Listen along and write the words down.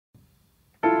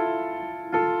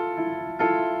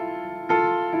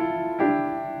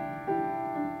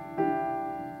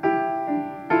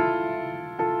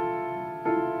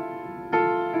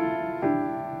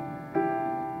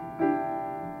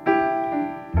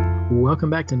Welcome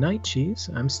back to Night Cheese.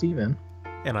 I'm Steven,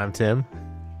 And I'm Tim.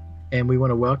 and we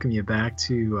want to welcome you back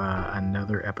to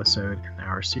another episode in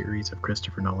our series of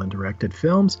Christopher Nolan directed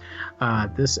films.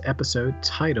 This episode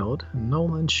titled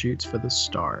Nolan Shoots for the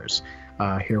Stars.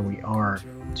 Here we are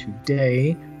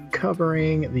today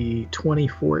covering the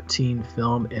 2014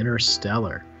 film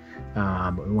Interstellar.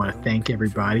 We want to thank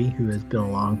everybody who has been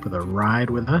along for the ride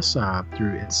with us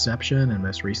through Inception and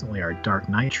most recently our Dark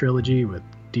Knight trilogy with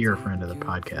dear friend of the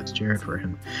podcast, Jared, for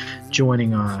him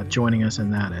joining us in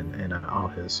that and all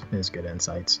his good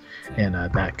insights. And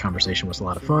that conversation was a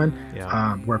lot of fun.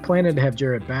 Yeah. We're planning to have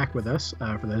Jared back with us.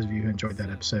 For those of you who enjoyed that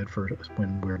episode, for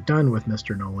when we're done with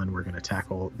Mr. Nolan, we're going to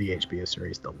tackle the HBO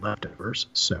series The Leftovers.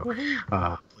 So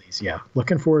please,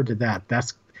 looking forward to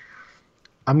that.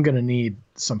 I'm going to need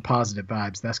some positive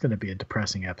vibes. That's going to be a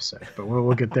depressing episode, but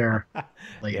we'll get there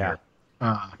later.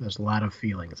 There's a lot of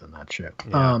feelings in that show.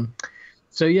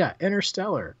 Yeah.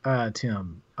 Interstellar,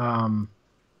 Tim.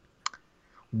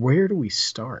 Where do we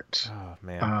start? Oh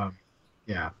man.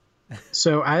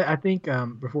 So I think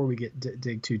before we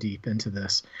dig too deep into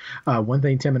this, one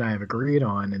thing Tim and I have agreed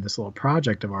on in this little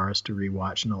project of ours to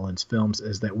rewatch Nolan's films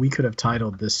is that we could have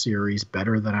titled this series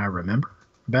Better Than I Remember.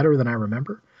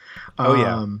 Oh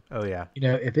yeah. You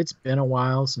know, if it's been a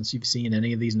while since you've seen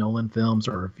any of these Nolan films,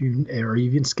 or if you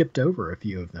even skipped over a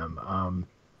few of them,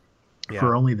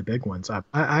 for only the big ones,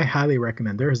 I highly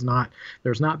recommend. There's not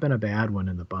been a bad one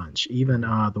in the bunch. Even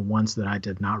the ones that I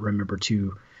did not remember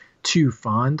too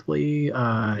fondly,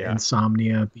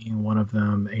 Insomnia being one of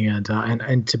them, and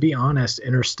to be honest,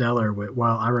 Interstellar,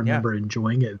 while I remember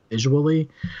enjoying it visually,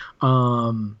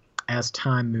 as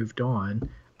time moved on,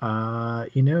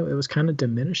 it was kind of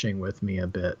diminishing with me a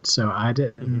bit. So I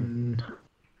didn't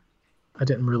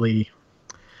really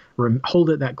hold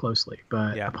it that closely.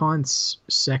 But upon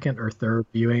second or third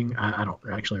viewing, I don't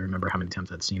actually remember how many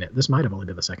times I'd seen it. This might have only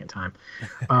been the second time.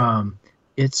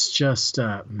 It's just,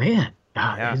 it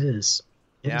is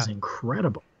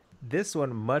incredible. This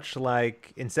one, much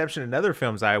like Inception and other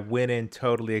films, I went in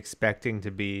totally expecting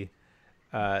to be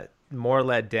more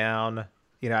let down.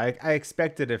 You know, I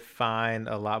expected to find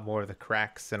a lot more of the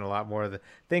cracks and a lot more of the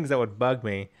things that would bug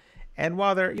me. And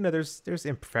while there's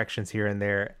imperfections here and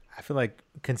there, I feel like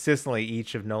consistently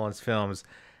each of Nolan's films,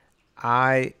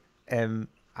 I'm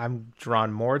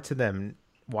drawn more to them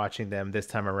watching them this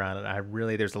time around, and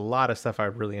there's a lot of stuff I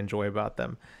really enjoy about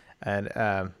them. And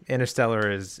Interstellar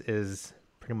is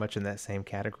pretty much in that same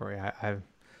category. I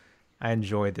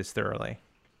enjoyed this thoroughly.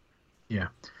 Yeah.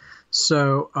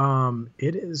 So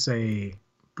it is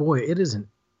an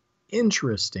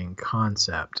interesting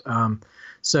concept.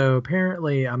 So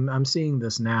apparently I'm seeing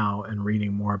this now and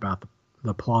reading more about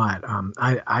the plot.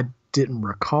 I didn't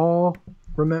recall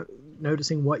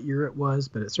noticing what year it was,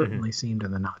 but it certainly seemed in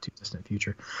the not too distant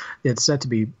future. It's set to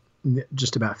be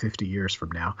just about 50 years from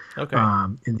now,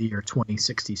 in the year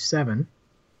 2067.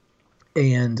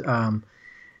 And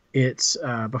it's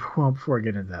before I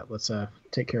get into that, let's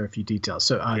take care of a few details.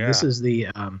 So this is the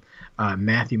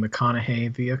Matthew McConaughey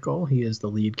vehicle. He is the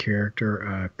lead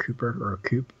character, Cooper, or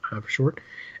Coop for short.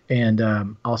 And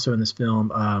also in this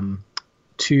film,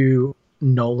 two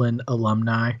Nolan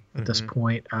alumni at this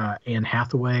point, Anne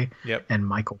Hathaway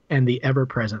and the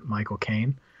ever-present Michael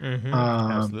Caine.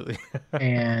 Absolutely.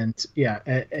 And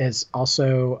as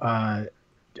also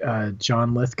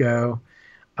John Lithgow,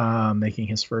 making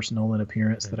his first Nolan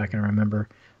appearance that I can remember,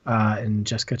 and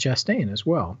Jessica Chastain as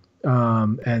well,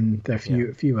 and a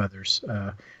few others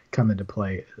come into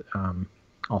play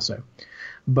also.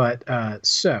 But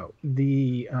so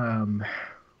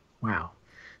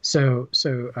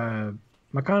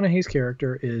McConaughey's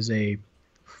character is a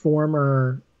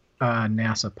former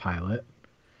NASA pilot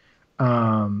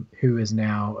who is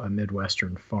now a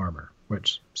Midwestern farmer,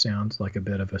 which sounds like a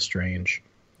bit of a strange,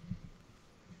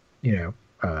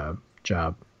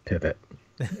 job pivot,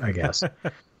 I guess.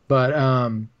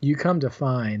 But you come to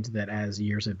find that as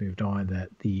years have moved on, that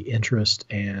the interest,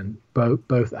 and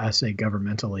both I say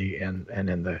governmentally and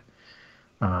in the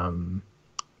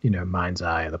mind's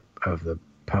eye of the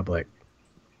public,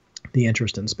 the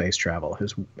interest in space travel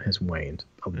has waned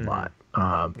a lot.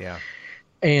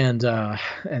 And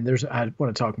there's, I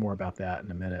want to talk more about that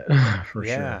in a minute for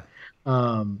sure.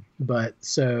 But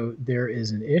so there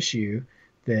is an issue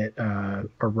that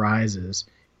arises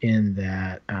in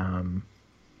that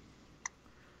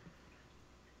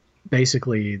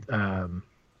basically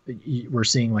we're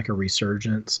seeing like a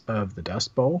resurgence of the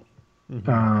Dust Bowl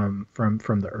from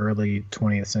the early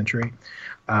 20th century,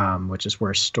 which is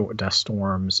where dust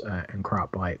storms and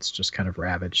crop blights just kind of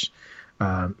ravaged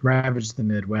ravaged the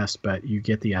Midwest, but you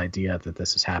get the idea that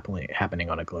this is happening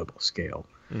on a global scale.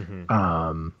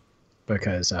 Mm-hmm.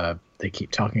 Because they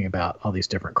keep talking about all these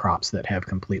different crops that have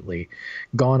completely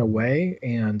gone away,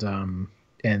 and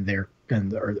the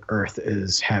Earth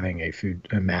is having a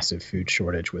massive food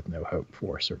shortage with no hope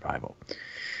for survival.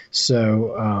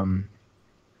 So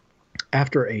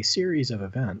after a series of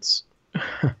events,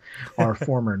 our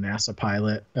former NASA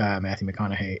pilot Matthew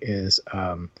McConaughey is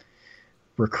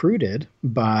recruited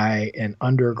by an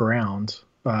underground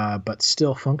but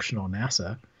still functional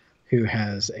NASA, who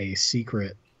has a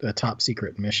top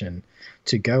secret mission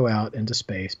to go out into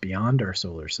space beyond our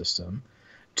solar system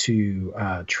to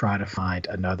try to find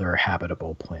another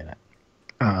habitable planet,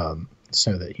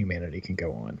 so that humanity can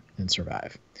go on and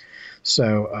survive.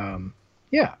 So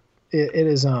yeah, it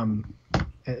is.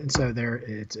 And so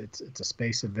it's a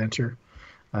space adventure,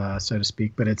 so to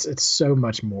speak, but it's so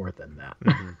much more than that.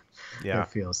 Mm-hmm. Yeah. It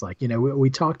feels like, we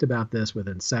talked about this with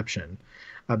Inception,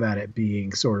 about it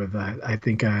being sort of I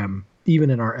think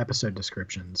even in our episode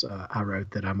descriptions, I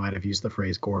wrote that I might have used the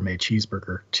phrase gourmet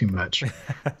cheeseburger too much.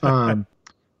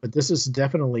 But this is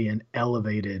definitely an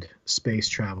elevated space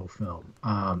travel film.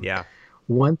 Yeah.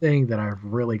 One thing that I've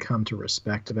really come to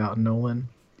respect about Nolan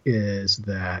is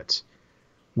that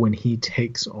when he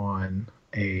takes on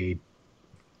a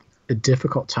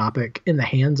difficult topic in the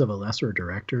hands of a lesser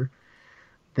director,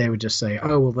 they would just say,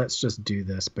 oh, well, let's just do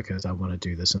this because I want to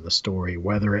do this in the story,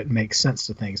 whether it makes sense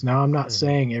to things. Now, I'm not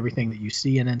saying everything that you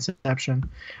see in Interstellar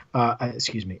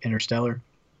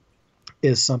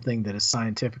is something that is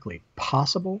scientifically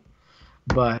possible,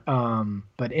 but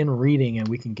in reading, and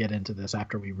we can get into this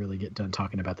after we really get done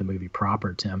talking about the movie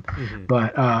proper, Tim,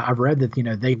 but I've read that,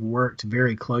 they worked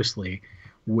very closely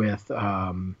with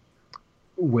a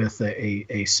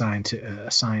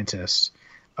scientist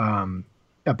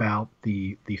about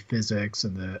the physics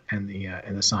and the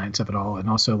science of it all, and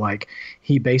also like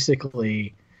he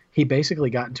basically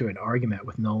got into an argument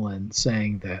with Nolan,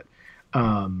 saying that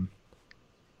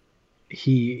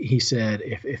he said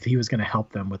if he was going to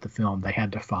help them with the film, they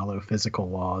had to follow physical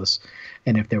laws,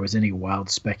 and if there was any wild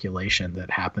speculation that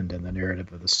happened in the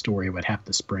narrative of the story, it would have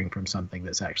to spring from something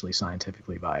that's actually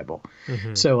scientifically viable.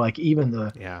 So like even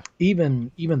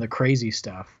the crazy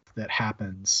stuff that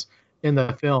happens in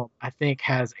the film, I think,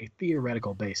 has a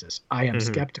theoretical basis. I am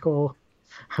skeptical.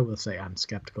 I will say I'm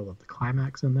skeptical of the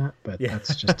climax in that, but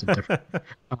that's just a different.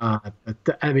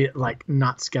 I mean, like,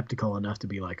 not skeptical enough to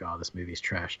be like, oh, this movie's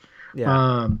trash.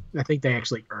 I think they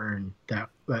actually earn that.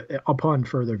 But upon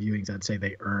further viewings, I'd say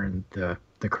they earn the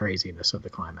craziness of the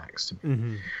climax to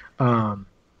me. But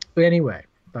anyway,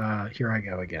 here I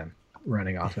go again,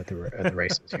 running off at the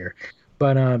races here.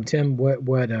 But Tim,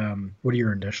 what are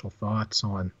your initial thoughts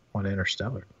on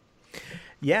Interstellar?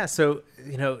 Yeah, so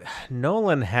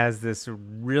Nolan has this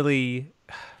really,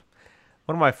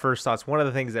 one of my first thoughts. One of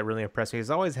the things that really impressed me is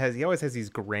he always has these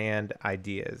grand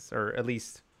ideas, or at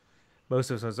least most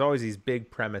of them. There's always these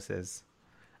big premises,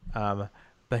 but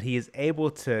he is able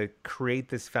to create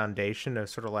this foundation of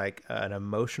sort of like an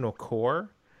emotional core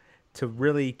to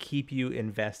really keep you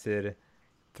invested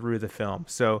through the film.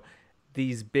 So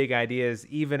these big ideas,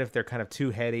 even if they're kind of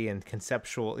too heady and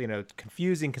conceptual,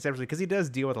 confusing conceptually, because he does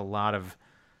deal with a lot of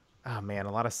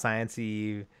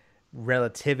sciencey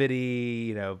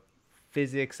relativity,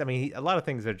 physics. I mean, a lot of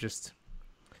things that just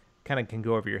kind of can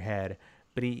go over your head,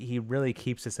 but he really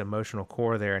keeps this emotional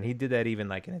core there. And he did that even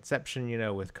like in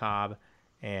Inception, with Cobb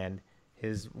and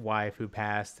his wife who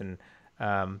passed, and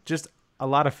just a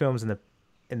lot of films that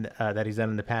he's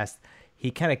done in the past.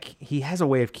 He has a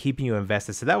way of keeping you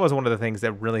invested. So that was one of the things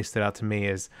that really stood out to me,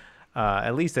 is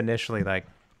at least initially, like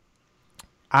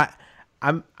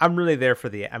I'm really there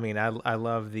for I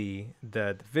love the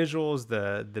visuals,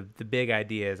 the big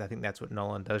ideas. I think that's what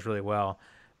Nolan does really well.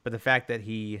 But the fact that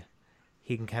he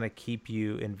can kind of keep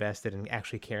you invested and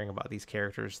actually caring about these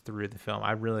characters through the film,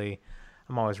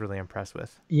 I'm always really impressed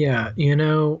with. Yeah,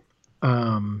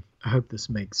 I hope this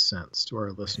makes sense to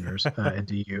our listeners and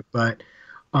to you, but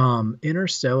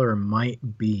Interstellar might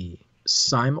be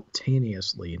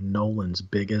simultaneously Nolan's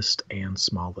biggest and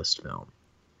smallest film.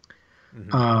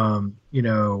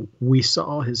 We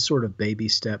saw his sort of baby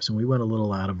steps, and we went a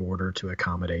little out of order to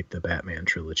accommodate the Batman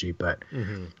trilogy, but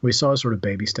we saw sort of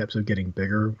baby steps of getting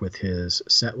bigger with his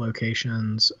set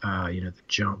locations. The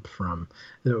jump from,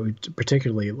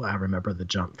 particularly, I remember the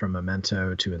jump from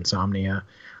Memento to Insomnia,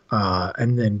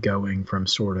 and then going from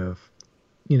sort of,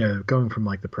 going from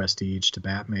like the Prestige to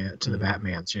Batman to the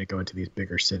Batmans, going to these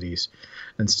bigger cities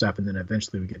and stuff, and then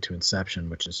eventually we get to Inception,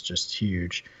 which is just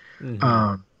huge.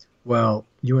 Well,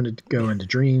 you want to go into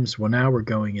dreams. Well, now we're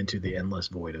going into the endless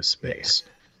void of space.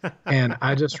 And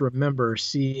I just remember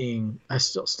seeing, I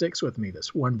still sticks with me,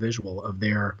 this one visual of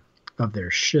their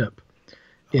ship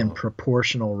in Oh,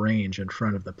 proportional range in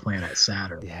front of the planet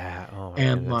Saturn. yeah. Oh my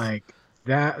And goodness. like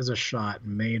that is a shot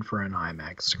made for an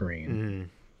IMAX screen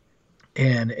Mm,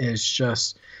 and is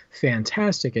just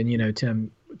fantastic. And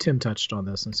Tim touched on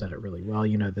this and said it really well.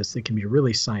 This, it can be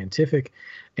really scientific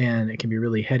and it can be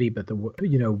really heady, but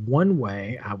one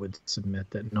way I would submit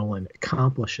that Nolan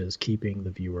accomplishes keeping the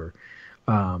viewer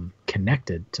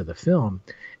connected to the film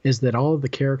is that all of the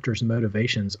characters'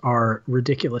 motivations are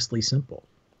ridiculously simple.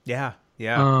 yeah,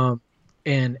 yeah. Um,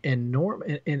 and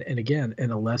again,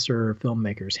 in a lesser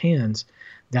filmmaker's hands,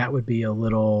 that would be a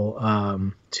little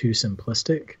too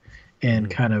simplistic and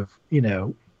Mm, kind of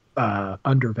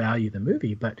undervalue the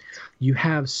movie. But you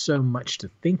have so much to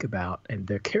think about, and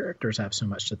the characters have so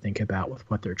much to think about with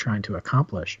what they're trying to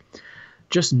accomplish.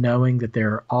 Just knowing that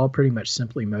they're all pretty much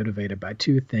simply motivated by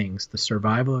two things: the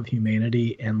survival of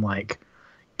humanity and like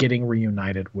getting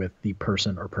reunited with the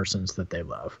person or persons that they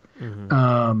love.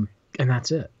 hmm. And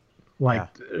that's it. Like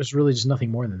Yeah. there's really just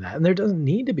nothing more than that, and there doesn't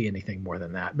need to be anything more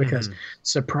than that because, Hmm.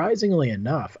 surprisingly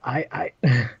enough, I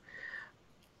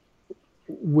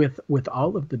with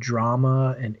all of the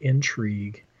drama and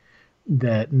intrigue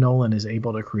that Nolan is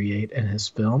able to create in his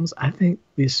films, I think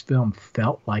this film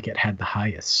felt like it had the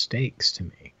highest stakes to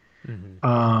me. Hmm.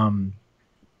 Um,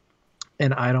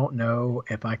 and I don't know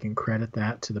if I can credit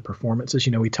that to the performances.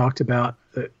 We talked about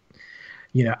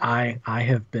I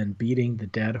have been beating the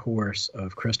dead horse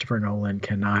of Christopher Nolan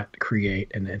cannot create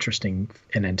an interesting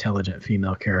and intelligent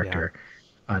female Yeah. character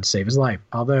to save his life.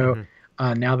 Although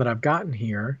Hmm. now that I've gotten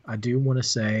here, I do want to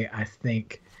say I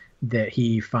think that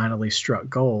he finally struck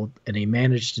gold, and he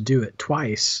managed to do it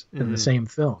twice in the Hmm. same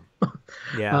film.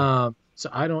 Yeah. So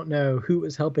I don't know who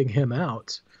was helping him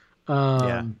out.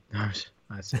 Yeah.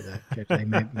 I say that they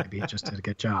maybe he just did a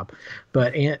good job,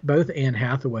 but both Anne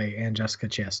Hathaway and Jessica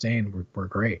Chastain were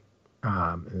great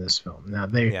in this film. Now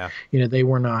Yeah. they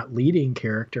were not leading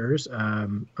characters.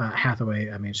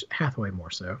 Hathaway, I mean Hathaway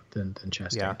more so than Yeah.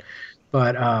 Chastain,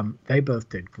 but they both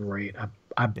did great. I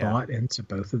Yeah. bought into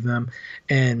both of them,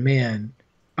 and man,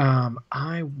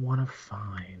 I want to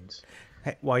find.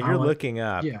 Hey, while I you're want, looking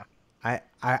up, yeah.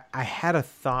 I had a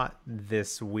thought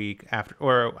this week after,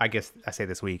 or I guess I say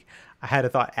this week, I had a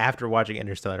thought after watching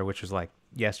Interstellar, which was like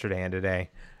yesterday and today.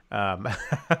 Um,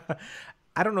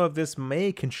 I don't know if this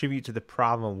may contribute to the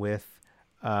problem with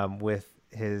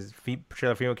his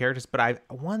portrayal of female characters, but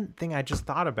one thing I just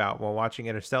thought about while watching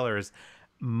Interstellar is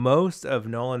most of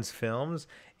Nolan's films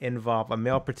involve a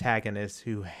male protagonist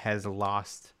who has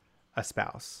lost a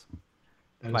spouse.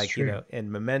 That is Like, true.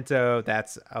 in Memento,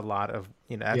 that's a lot of,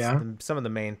 that's Yeah. some of the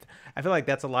main, I feel like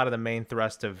that's a lot of the main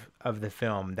thrust of the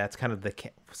film. That's kind of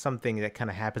something that kind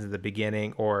of happens at the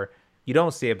beginning, or you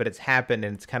don't see it, but it's happened,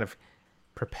 and it's kind of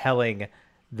propelling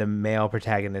the male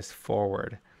protagonist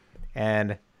forward.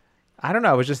 And I don't know,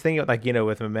 I was just thinking like,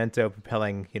 with Memento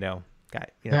propelling, guy,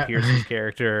 That Pierce's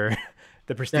character,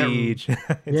 The that Prestige,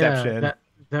 yeah, Inception.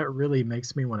 that really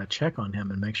makes me want to check on him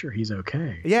and make sure he's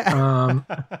okay. Yeah.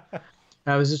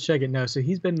 I was just checking. No, so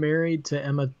he's been married to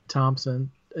Emma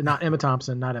Thompson, not Emma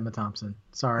Thompson, not Emma Thompson. Oh.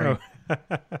 Sorry,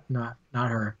 not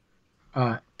her.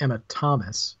 Emma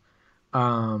Thomas.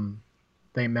 Um,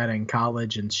 they met in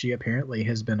college, and she apparently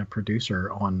has been a producer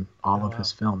on all Oh of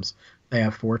his wow. films. They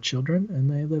have 4 children, and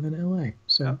they live in LA.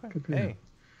 So Okay. good for them.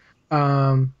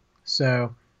 Hey.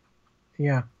 So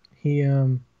yeah, he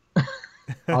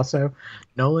also,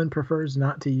 Nolan prefers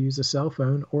not to use a cell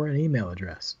phone or an email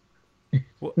address.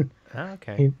 Well,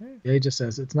 okay. He, he just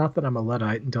says, it's not that I'm a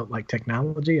Luddite and don't like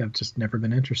technology. I've just never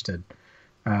been interested.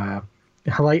 Uh,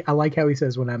 I like how he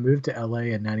says, when I moved to LA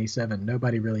in '97,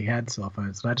 nobody really had cell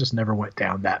phones, and I just never went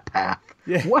down that path.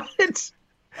 Yeah. What? I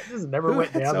just never Who went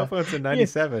had down cell that. phones in Yeah,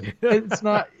 '97? it's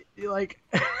not like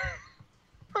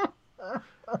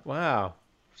Wow.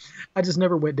 I just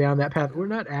never went down that path. We're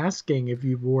not asking if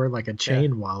you wore like a Yeah.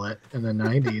 chain wallet in the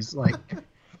 '90s. Like,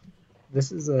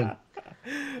 this is a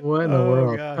what in the Oh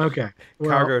world? gosh. Okay. Well,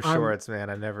 Cargo I'm shorts, man.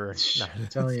 I never.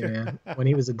 telling you, man. When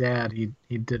he was a dad, he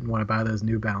didn't want to buy those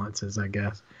New Balances, I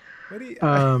guess. What do you?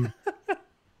 Um,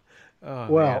 Oh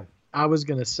well, man, I was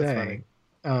gonna that's funny.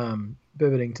 say,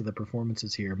 pivoting to the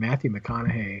performances here, Matthew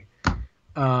McConaughey.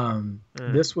 Mm.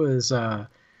 This was, that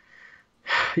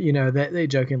they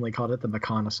jokingly called it the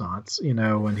McConaissance.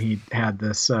 When he had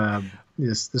this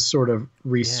sort of Yeah.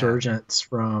 resurgence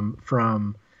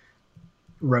from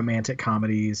romantic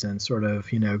comedies and sort of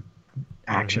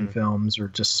action Hmm. films or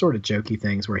just sort of jokey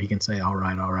things where he can say all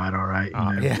right, all right, all right,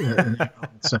 Yeah.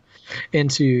 so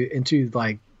into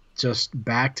like just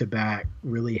back to back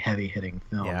really heavy hitting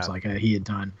films. Yeah. Like he had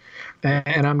done,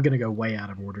 and I'm gonna go way out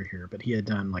of order here, but he had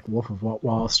done like Wolf of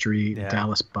Wall Street, Yeah.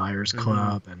 Dallas Buyers Mm-hmm.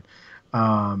 Club,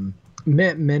 and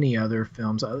many other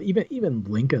films. Even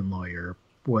Lincoln Lawyer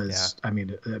Yeah. was, I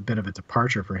mean, a bit of a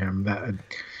departure for him. That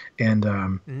and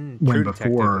when True Detective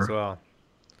as before, well.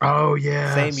 oh Same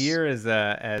yes, year as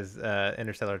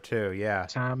Interstellar 2. Yeah.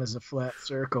 time is a flat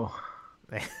circle.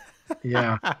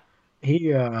 Yeah, he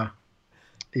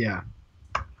yeah.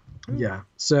 Yeah.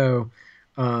 So,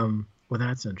 well,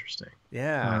 that's interesting.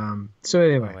 Yeah. So Oh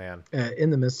anyway, man. in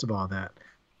the midst of all that,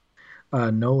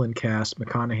 Nolan cast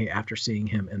McConaughey after seeing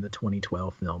him in the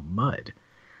 2012 film Mud.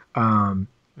 Mm.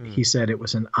 He said it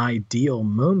was an ideal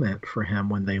moment for him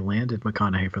when they landed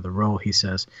McConaughey for the role. He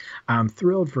says, "I'm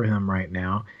thrilled for him right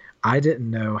now. I didn't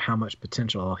know how much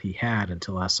potential he had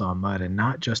until I saw Mud, and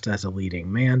not just as a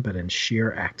leading man, but in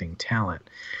sheer acting talent."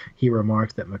 He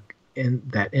remarked that in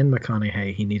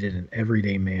McConaughey he needed an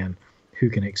everyday man who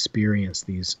can experience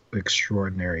these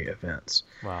extraordinary events.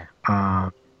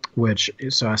 Wow. Which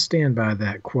so I stand by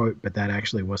that quote, but that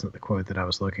actually wasn't the quote that I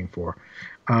was looking for.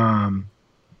 Um,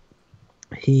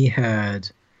 he had,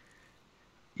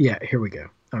 yeah, here we go.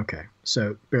 Okay,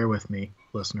 so bear with me,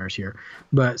 listeners here.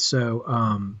 But so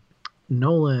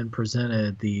Nolan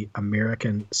presented the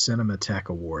American Cinematheque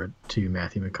Award to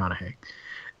Matthew McConaughey.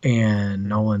 And Mm.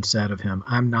 Nolan said of him,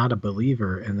 "I'm not a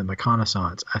believer in the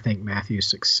McConaissance. I think Matthew's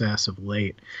success of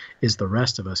late is the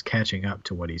rest of us catching up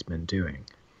to what he's been doing."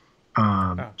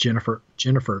 Oh.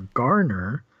 Jennifer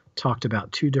Garner talked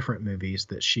about two different movies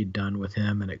that she'd done with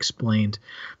him and explained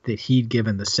that he'd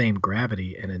given the same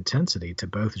gravity and intensity to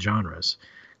both genres.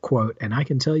 Quote, "And I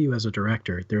can tell you as a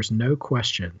director, there's no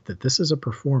question that this is a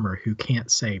performer who can't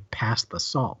say pass the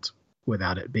salt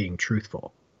without it being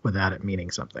truthful, without it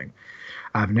meaning something.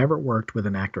 I've never worked with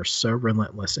an actor so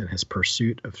relentless in his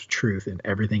pursuit of truth in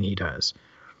everything he does."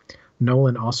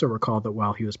 Nolan also recalled that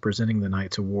while he was presenting the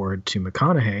night's award to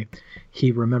McConaughey,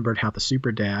 he remembered how the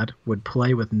super dad would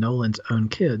play with Nolan's own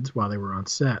kids while they were on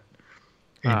set.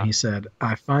 And he Ah. said,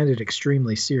 I find him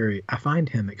extremely serious,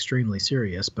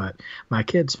 but my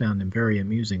kids found him very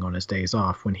amusing on his days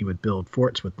off when he would build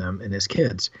forts with them and his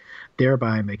kids,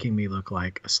 thereby making me look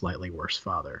like a slightly worse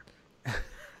father.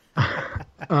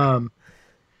 um,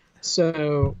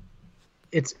 so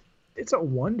it's it's a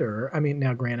wonder. I mean,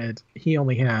 now granted,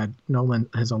 Nolan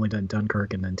has only done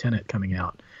Dunkirk and then Tenet coming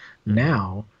out Mm-hmm.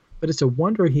 now, but it's a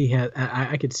wonder he had.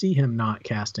 I could see him not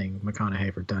casting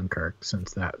McConaughey for Dunkirk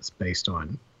since that's based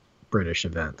on British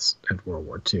events in World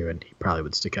War II, and he probably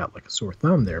would stick out like a sore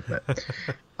thumb there. But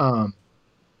um,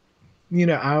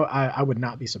 I would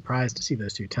not be surprised to see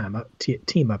those two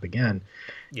team up again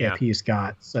if Yeah. he's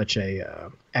got such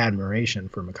a admiration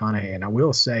for McConaughey. And I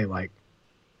will say, like,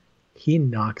 he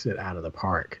knocks it out of the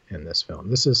park in this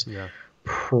film. This is Yeah.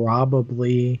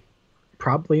 probably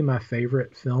my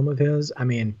favorite film of his. I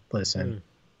mean, listen, Mm.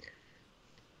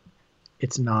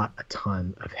 it's not a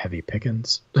ton of heavy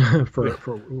pickings for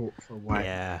what Yeah.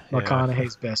 Yeah.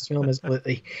 McConaughey's best film is.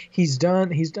 He's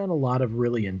done a lot of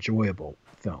really enjoyable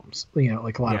films,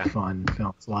 like a lot Yeah. of fun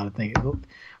films, a lot of things.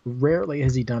 Rarely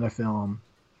has he done a film.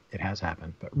 It has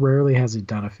happened, but rarely has he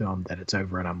done a film that it's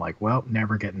over and I'm like, well,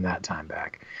 never getting that time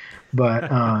back.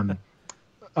 But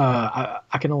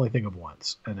I can only think of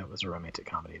once, and it was a romantic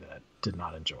comedy that I did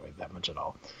not enjoy that much at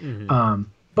all. Mm-hmm.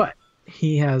 But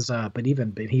he has, but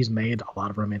he's made a lot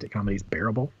of romantic comedies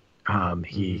bearable.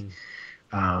 He,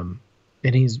 Mm-hmm.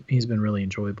 and he's been really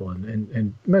enjoyable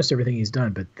and most everything he's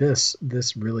done. But this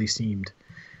really seems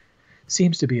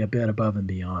to be a bit above and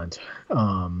beyond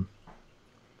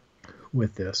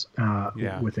with this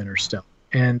Yeah. with Interstellar.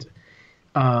 And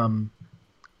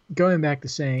going back to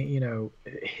saying,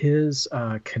 his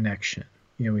connection.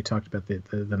 We talked about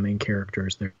the main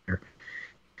characters. They're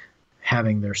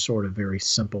having their sort of very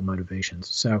simple motivations.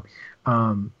 So,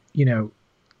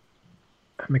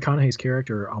 McConaughey's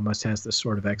character almost has this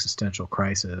sort of existential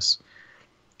crisis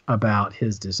about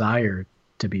his desire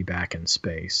to be back in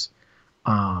space.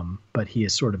 But he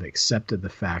has sort of accepted the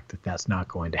fact that that's not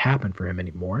going to happen for him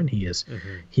anymore. And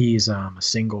Mm-hmm. he's a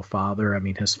single father. I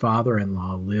mean, his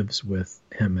father-in-law lives with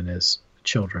him and his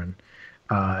children,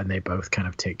 and they both kind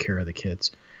of take care of the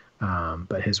kids.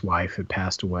 But his wife had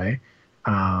passed away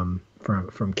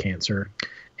from cancer,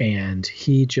 and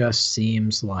he just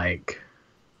seems like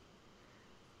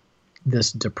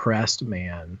this depressed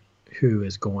man who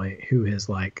has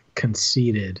like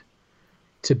conceded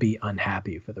to be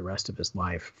unhappy for the rest of his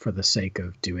life for the sake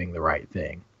of doing the right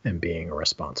thing and being a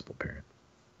responsible parent.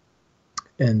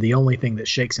 And the only thing that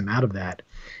shakes him out of that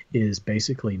is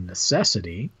basically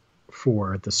necessity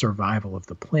for the survival of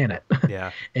the planet.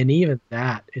 Yeah. And even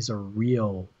that is a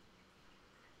real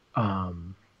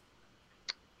um,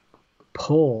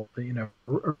 pull,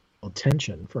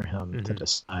 tension for him to Hmm.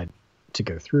 decide to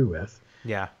go through with.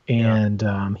 Yeah. Yeah.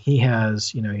 And he has,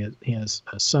 he has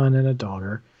a son and a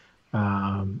daughter,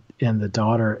 and the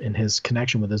daughter and his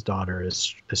connection with his daughter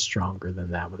is stronger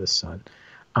than that with his son.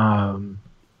 Um,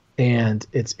 and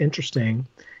it's interesting.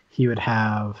 He would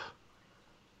have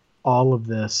all of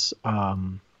this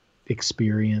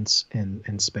experience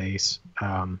in space.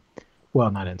 Well,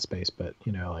 not in space, but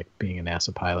like being a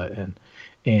NASA pilot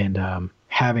and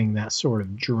having that sort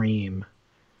of dream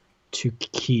to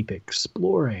keep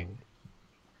exploring.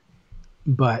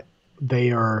 But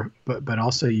but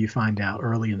also you find out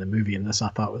early in the movie, and this I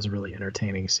thought was a really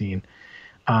entertaining scene,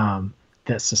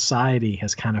 that society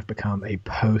has kind of become a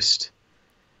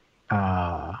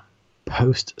uh,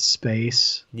 post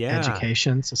space Yeah.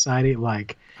 education society.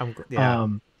 Like, Yeah.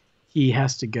 um, he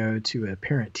has to go to a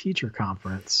parent teacher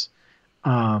conference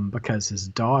because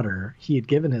he had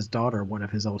given his daughter one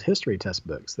of his old history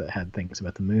textbooks that had things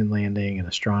about the moon landing and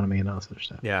astronomy and all this other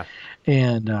stuff. Yeah.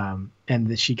 And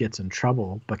that she gets in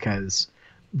trouble because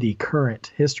the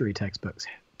current history textbooks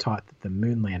taught that the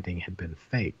moon landing had been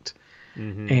faked.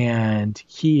 Hmm. And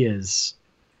he is,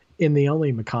 in the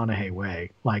only McConaughey way,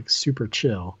 like super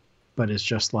chill, but is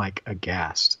just like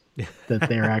aghast that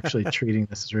they're actually treating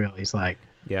this as real. He's like,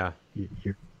 Yeah.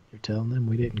 You're telling them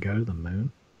we didn't go to the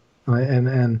moon?"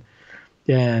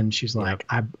 And she's Yep. like,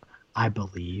 I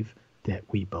believe that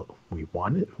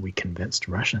we convinced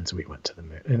Russians we went to the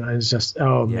moon. And I was just,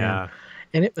 oh man. Yeah.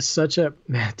 And it was such a,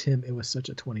 man, Tim, it was such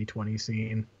a 2020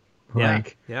 scene. Yeah.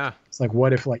 Like, Yeah. it's like,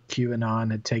 what if like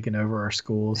QAnon had taken over our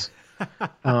schools?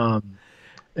 Um,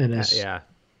 and it's, Yeah.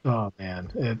 oh man,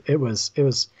 it was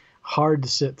hard to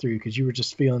sit through because you were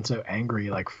just feeling so angry,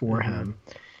 like for Hmm. him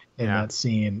in Yeah. that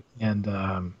scene.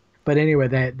 And but anyway,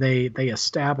 they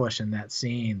establish in that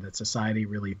scene that society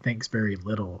really thinks very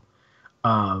little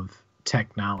of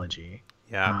technology.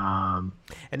 Yeah. um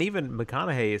And even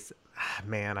McConaughey is,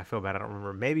 man, I feel bad. I don't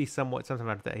remember. Maybe sometime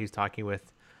after that, he's talking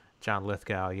with John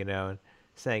Lithgow, and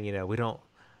saying, we don't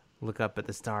look up at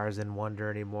the stars and wonder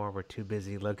anymore. We're too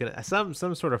busy looking at some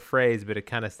sort of phrase, but it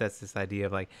kind of sets this idea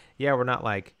of like, yeah, we're not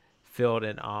like filled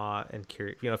in awe and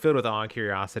filled with awe and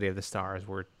curiosity of the stars.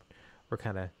 We're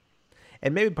kind of,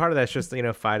 and maybe part of that's just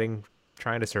fighting,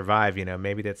 trying to survive.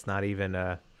 Maybe that's not even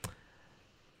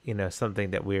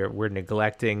something that we're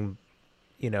neglecting,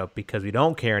 because we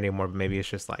don't care anymore. But maybe it's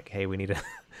just like, hey, we need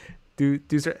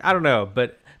to I don't know,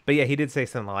 but yeah, he did say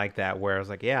something like that where I was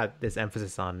like, yeah, this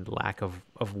emphasis on lack of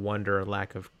wonder,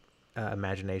 lack of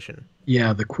imagination.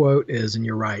 yeah, the quote is, and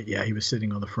you're right, yeah, he was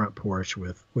sitting on the front porch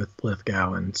with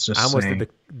Lithgow and it's I just almost did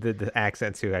saying, the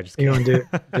accent too. I just you can't.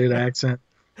 want to do the accent?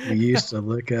 We used to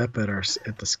look up at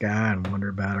the sky and wonder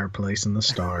about our place in the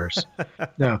stars.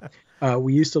 No,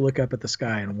 we used to look up at the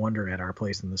sky and wonder at our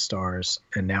place in the stars,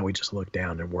 and now we just look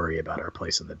down and worry about our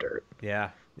place in the dirt.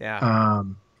 Yeah, yeah,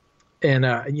 Um, and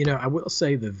I will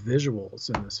say the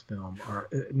visuals in this film are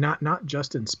not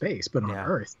just in space, but on yeah,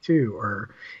 Earth too, are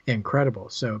incredible.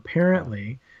 So yeah.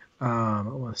 apparently, I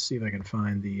want to see if I can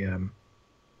find the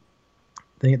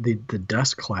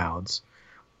dust clouds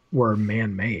were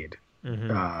man-made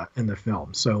Mm-hmm. in the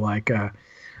film. So like,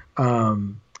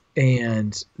 um,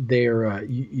 and there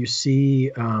you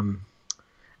see,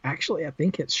 actually, I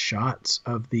think it's shots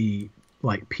of the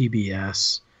like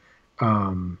PBS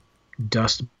um,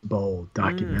 Dust Bowl Mm.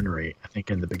 documentary, I think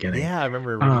in the beginning. Yeah, I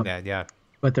remember reading Um, that. Yeah,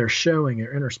 but they're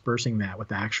interspersing that with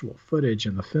the actual footage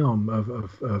in the film of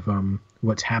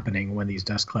what's happening when these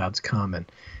dust clouds come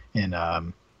and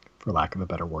for lack of a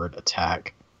better word,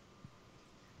 attack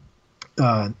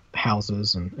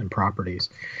houses and properties.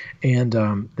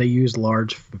 And they use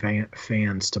large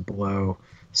fans to blow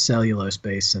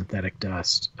cellulose-based synthetic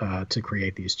dust to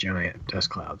create these giant dust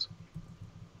clouds.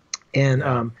 And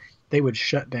yeah, they would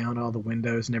shut down all the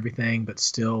windows and everything, but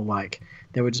still, like,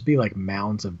 there would just be like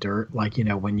mounds of dirt, like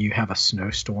when you have a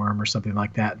snowstorm or something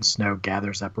like that, and snow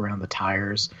gathers up around the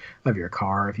tires of your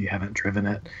car if you haven't driven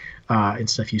it and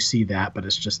stuff. You see that, but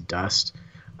it's just dust,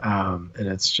 and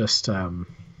it's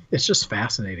just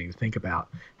fascinating to think about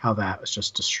how that was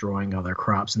just destroying all their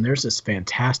crops. And there's this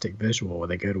fantastic visual where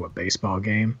they go to a baseball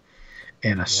game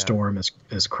and a yeah, storm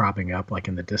is cropping up like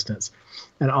in the distance,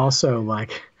 and also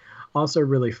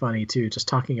really funny too, just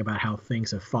talking about how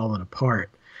things have fallen apart.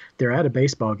 They're at a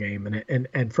baseball game,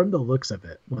 and from the looks of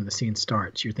it, when the scene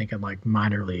starts, you're thinking like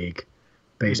minor league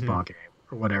mm-hmm. baseball game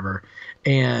or whatever.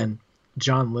 And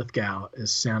John Lithgow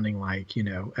is sounding like,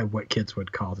 what kids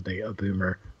would call today a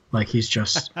boomer. Like he's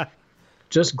just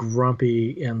just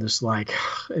grumpy and just like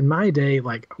in my day,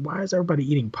 like why is everybody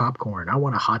eating popcorn? I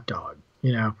want a hot dog,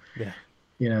 Yeah.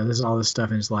 This is all this stuff,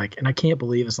 and it's like, and I can't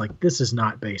believe it's like this is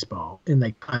not baseball,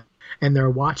 and they're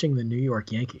watching the New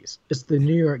York Yankees. It's the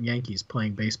New York Yankees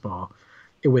playing baseball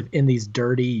within these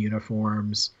dirty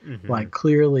uniforms. Mm-hmm. Like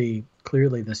clearly,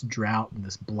 this drought and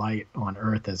this blight on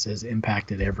Earth has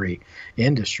impacted every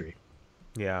industry,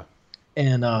 Yeah.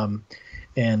 and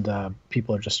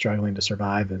people are just struggling to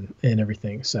survive and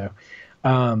everything. So,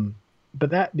 um, but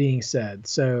that being said,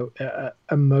 so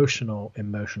emotional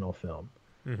film,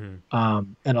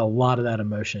 Mm-hmm. and a lot of that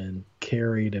emotion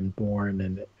carried and born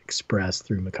and expressed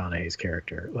through McConaughey's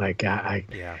character. Like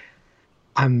Yeah.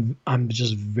 I'm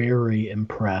just very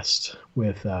impressed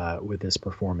with his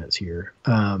performance here.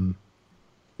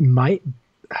 Might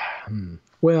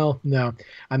well, no,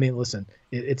 I mean, listen,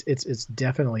 it's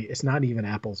definitely, it's not even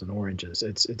apples and oranges.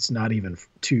 It's not even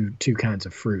two kinds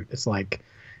of fruit. It's like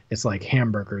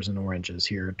hamburgers and oranges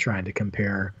here, trying to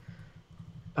compare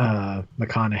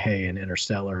McConaughey and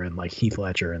Interstellar and like Heath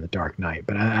Ledger in The Dark Knight.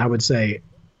 But I would say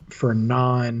for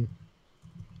non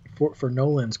for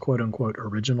Nolan's quote unquote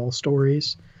original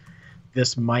stories,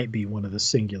 this might be one of the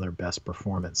singular best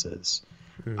performances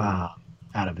Mm-hmm. uh,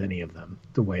 out of any of them.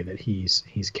 The way that he's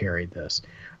carried this,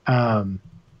 um,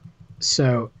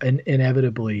 so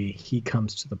inevitably he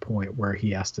comes to the point where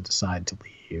he has to decide to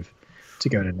leave to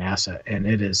go to NASA, and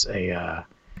it is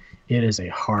a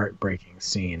heartbreaking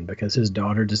scene because his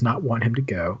daughter does not want him to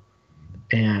go,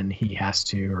 and he has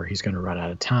to, or he's going to run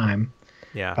out of time.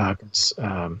 Yeah. 'Cause,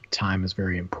 time is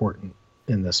very important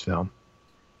in this film,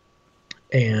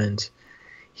 and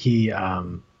he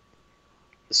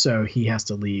so he has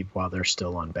to leave while they're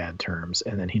still on bad terms,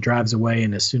 and then he drives away.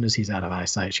 And as soon as he's out of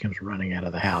eyesight, she comes running out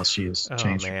of the house. She has Oh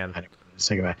changed her man. mind to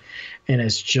say goodbye, and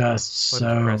it's just What a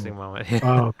so. depressing moment.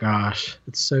 Oh gosh,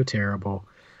 it's so terrible.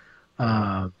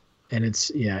 Yeah. Um, and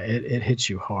it's yeah, it hits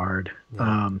you hard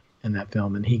Yeah. in that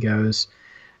film. And he goes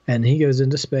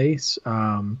into space.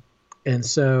 And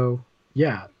so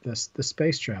yeah, this the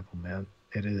space travel, man.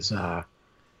 It is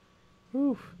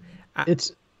Whew. I,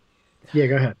 it's yeah.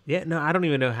 Go ahead. yeah. No, I don't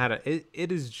even know how to.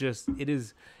 It is just. It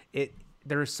is. It.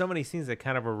 There are so many scenes that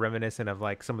kind of are reminiscent of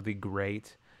like some of the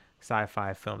great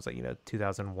sci-fi films, like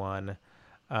 2001.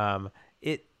 Um,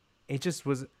 it. It just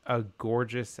was a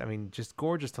gorgeous. I mean, just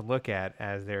gorgeous to look at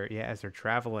as they're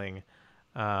traveling.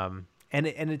 And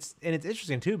it's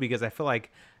interesting too because I feel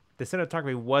like the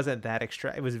cinematography wasn't that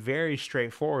extra. It was very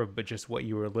straightforward, but just what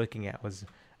you were looking at was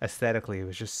aesthetically. It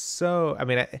was just so. I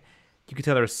mean, you could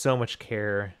tell there was so much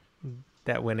care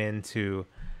that went into,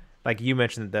 like you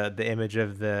mentioned, the image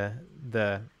of the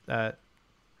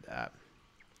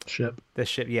Ship. the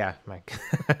ship. Yeah, Mike,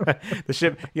 the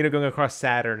ship. Going across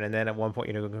Saturn, and then at one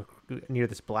point, going near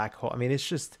this black hole. I mean, it's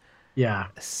just Yeah.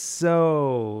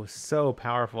 so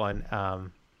powerful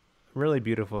and really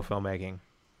beautiful filmmaking.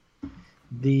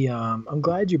 I'm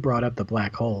glad you brought up the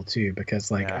black hole too,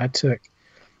 because like Yeah.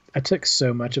 I took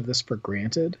so much of this for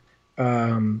granted,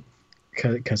 um,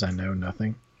 because I know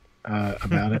nothing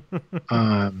about it.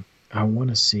 I want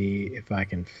to see if I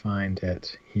can find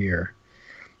it here,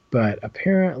 but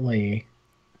apparently,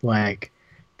 like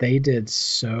they did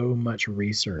so much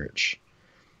research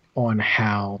on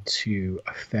how to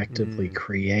effectively Mm,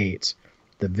 create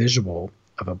the visual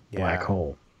of a black yeah.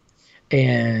 hole,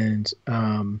 and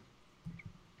I'm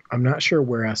not sure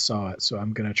where I saw it, so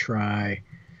I'm gonna try.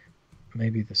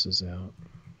 Maybe this is out.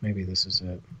 Maybe this is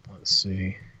it. Let's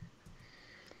see.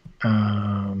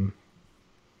 Um,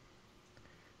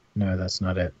 no, that's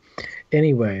not it.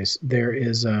 Anyways, there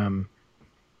is. I'm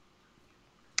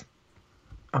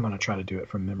gonna try to do it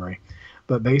from memory,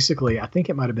 but basically, I think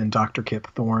it might have been Dr. Kip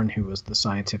Thorne who was the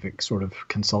scientific sort of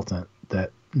consultant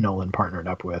that Nolan partnered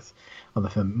up with on the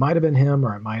film. It might have been him,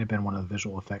 or it might have been one of the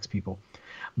visual effects people,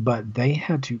 but they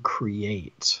had to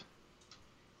create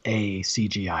a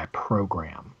CGI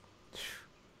program.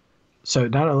 So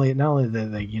not only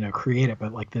did they create it,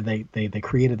 but like they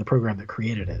created the program that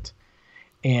created it,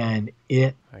 and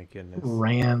it My goodness.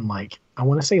 ran like I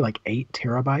want to say like 8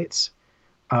 terabytes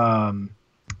um,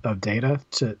 of data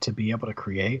to be able to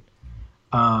create,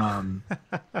 um,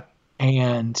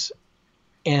 and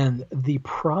the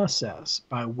process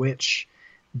by which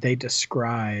they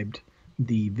described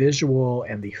the visual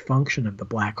and the function of the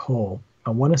black hole. I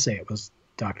want to say it was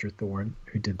Dr. Thorne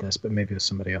who did this, but maybe it was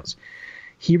somebody else.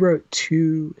 He wrote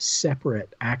 2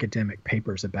 separate academic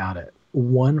papers about it,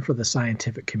 one for the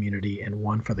scientific community and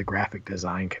one for the graphic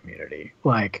design community.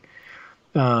 Like,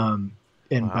 um,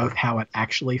 in both Wow. how it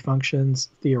actually functions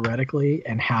theoretically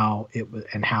and how it was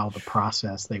and how the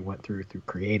process they went through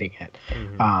creating it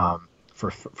Hmm. um,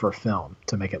 for film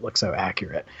to make it look so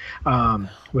accurate,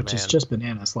 which is Man. just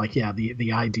bananas. Like, yeah,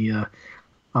 the idea,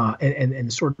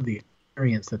 and sort of the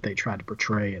experience that they try to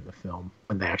portray in the film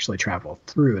when they actually travel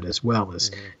through it as well Hmm.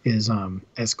 is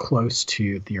as close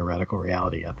to theoretical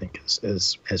reality, I think,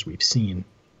 as we've seen,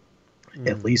 at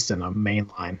Mm. least in a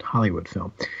mainline Hollywood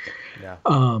film. Yeah.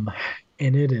 Um,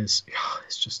 and it's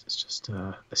just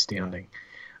Yeah. astounding.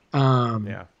 Um,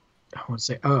 Yeah. I want to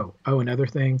say, another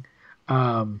thing.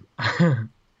 Um,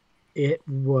 it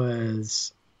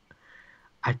was,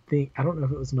 I think, I don't know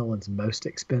if it was Nolan's most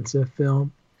expensive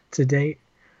film to date,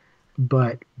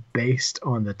 but based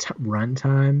on the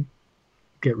runtime,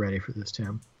 get ready for this,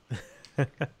 Tim.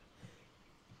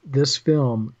 This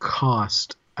film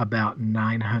cost about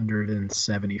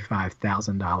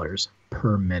 $975,000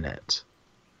 per minute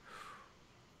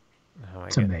Oh my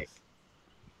to make. goodness.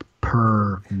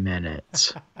 Per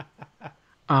minute.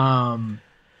 Um,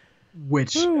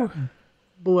 which Whew.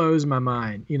 blows my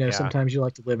mind. Yeah. Sometimes you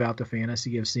like to live out the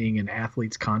fantasy of seeing an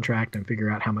athlete's contract and figure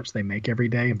out how much they make every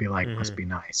day and be like, Hmm. must be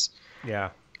nice. Yeah.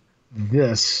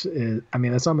 This is, I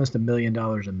mean, that's almost $1 million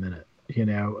a minute,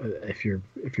 if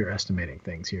you're estimating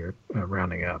things here,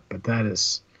 rounding up. But that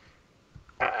is,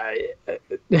 I,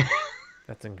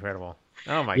 That's incredible.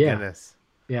 Oh my yeah, goodness.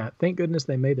 yeah. Thank goodness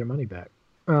they made their money back.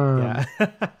 Yeah.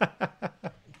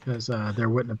 Because there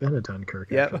wouldn't have been a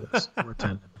Dunkirk after Yep. this, or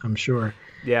Tenet, I'm sure.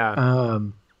 Yeah.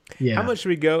 Um, How yeah, much should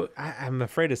we go? I'm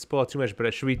afraid to spoil too much,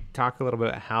 but should we talk a little bit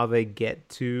about how they get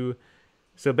to?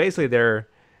 So basically, they're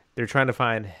trying to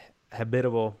find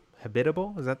habitable.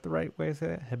 Is that the right way to say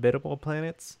it? Habitable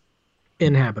planets?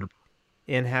 inhabitable.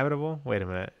 Inhabitable? Wait a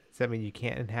minute. Does that mean you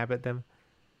can't inhabit them?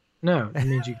 No, it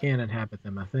means you can inhabit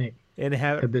them, I think.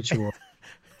 Inhabit. Habitual,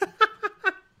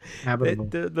 habitable.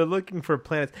 They're looking for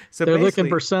planets. So They're looking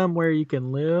for basically, somewhere you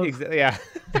can live. yeah.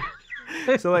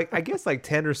 So like I guess like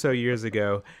 10 or so years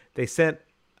ago, they sent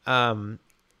um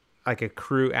like a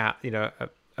crew out,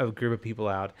 a group of people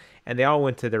out, and they all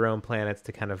went to their own planets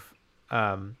to kind of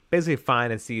basically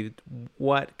find and see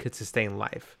what could sustain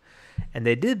life. And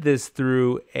they did this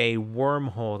through a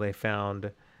wormhole they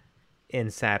found in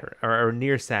Saturn or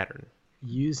near Saturn.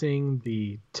 Using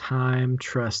the time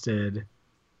tested,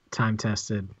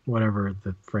 whatever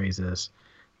the phrase is,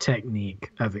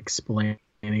 technique of explaining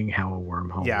how a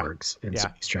wormhole Yeah. works in Yeah.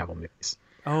 space travel movies.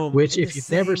 Oh, Which, the if you've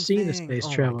never same seen a thing. space Oh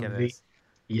my travel movie,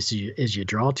 goodness. you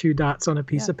draw two dots on a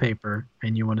piece Yeah. of paper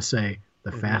and you want to say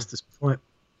the Hmm. fastest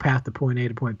path to point A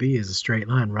to point B is a straight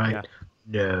line, right? Yeah.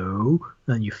 No.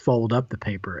 Then you fold up the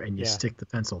paper and you Yeah. stick the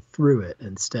pencil through it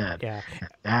instead. Yeah. And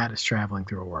that is traveling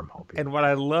through a wormhole, And people. what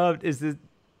I loved is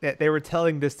that they were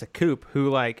telling this to Coop, who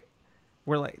like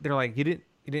they're like you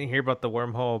didn't hear about the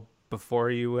wormhole before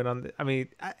you went on. I mean,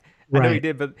 I know he Right.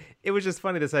 did, but it was just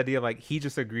funny this idea of like he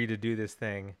just agreed to do this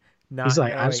thing, He's not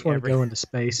like, I knowing just want to go everything. into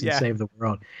space and Yeah, save the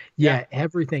world. yeah, Yeah,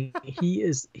 everything. He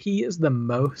is the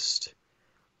most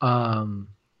um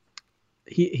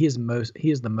he is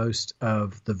the most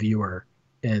of the viewer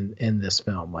in this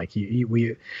film. Like,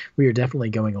 we are definitely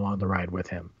going along the ride with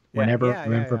him. yeah, Whenever yeah,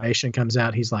 new yeah, yeah, information comes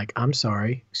out, he's like, I'm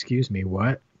sorry, excuse me,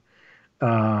 what?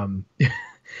 Um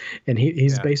and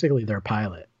he's yeah, basically their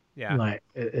pilot. yeah, Like,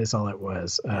 is all it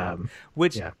was. yeah.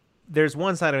 Which Yeah. there's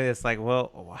one side of me that's like,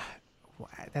 well,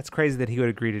 that's crazy that he would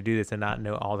agree to do this and not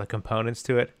know all the components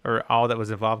to it or all that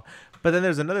was involved. But then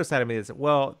there's another side of me that's,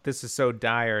 well, this is so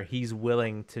dire. He's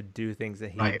willing to do things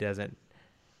that he Right. doesn't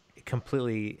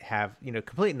completely have,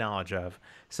 complete knowledge of.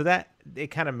 So that it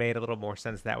kind of made a little more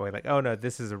sense that way. Like, oh no,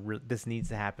 this needs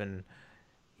to happen.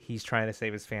 He's trying to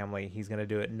save his family. He's going to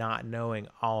do it, not knowing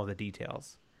all the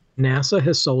details. NASA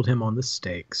has sold him on the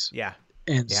stakes Yeah.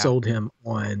 and Yeah. sold him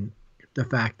on the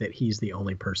fact that he's the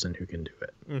only person who can do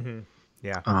it. Mm-hmm.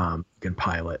 Yeah. Can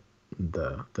pilot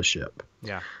the ship.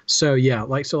 Yeah. So yeah,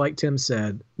 like Tim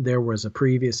said, there was a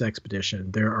previous expedition.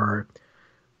 There are,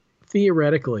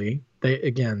 theoretically,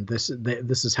 this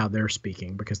is how they're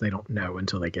speaking because they don't know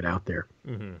until they get out there.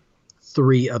 Mm-hmm.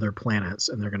 3 other planets,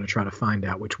 and they're going to try to find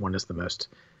out which one is the most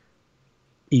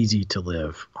easy to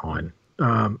live on.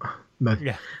 But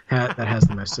Yeah. that has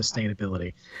the most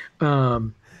sustainability.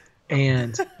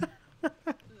 And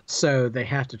so they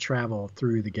have to travel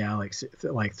through the galaxy,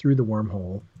 like through the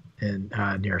wormhole in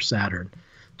near Saturn,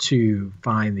 to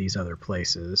find these other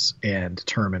places and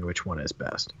determine which one is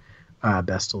best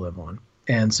to live on.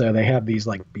 And so they have these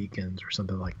like beacons or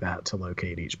something like that to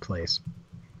locate each place,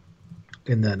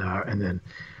 and then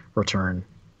return,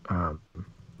 um,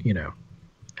 you know,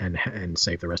 and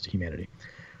save the rest of humanity.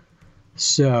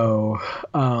 So,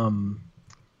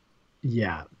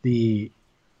 yeah,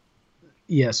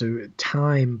 yeah, so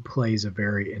time plays a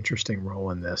very interesting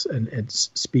role in this, and it's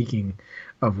speaking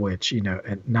of which,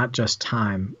 and not just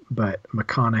time, but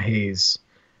McConaughey's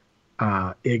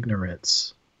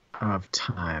ignorance of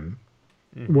time.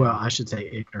 Well, Hmm. I should say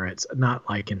ignorance, not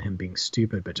like in him being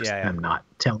stupid, but just Yeah, yeah, them not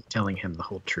telling him the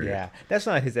whole truth. yeah. That's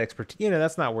not his expertise.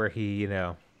 That's not where he.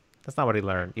 That's not what he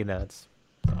learned. It's.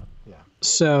 So, Yeah.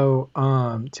 So,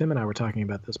 Tim and I were talking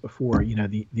about this before.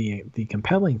 The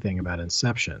compelling thing about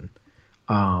Inception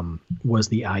was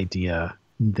the idea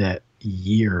that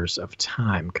years of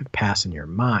time could pass in your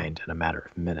mind in a matter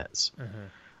of minutes.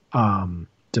 hmm.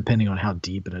 Depending on how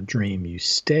deep in a dream you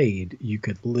stayed, you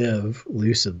could live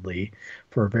lucidly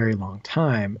for a very long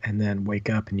time and then wake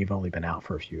up and you've only been out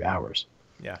for a few hours.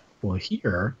 Yeah. Well,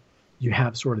 here you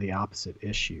have sort of the opposite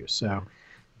issue. So,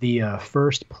 the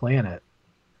first planet,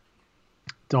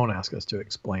 don't ask us to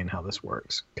explain how this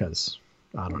works because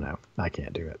I don't know. I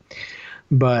can't do it.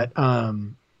 But that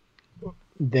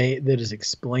is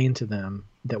explained to them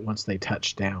that once they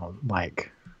touch down,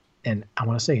 like, and I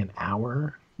want to say an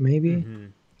hour maybe Hmm.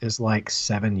 is like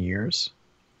 7 years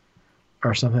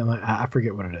or something like. I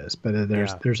forget what it is, but Yeah.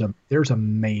 there's a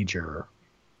major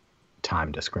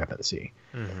time discrepancy.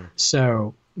 Hmm.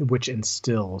 So which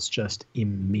instills just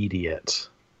immediate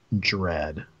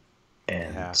dread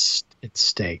and Yeah.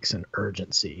 stakes and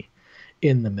urgency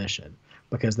in the mission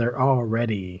because they're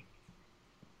already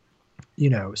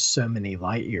so many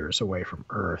light years away from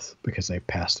Earth because they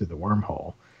passed through the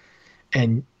wormhole.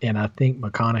 And I think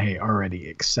McConaughey already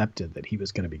accepted that he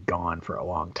was going to be gone for a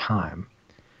long time,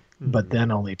 but Hmm.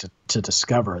 then only to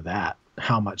discover that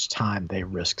how much time they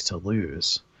risk to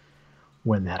lose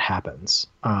when that happens.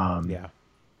 Yeah.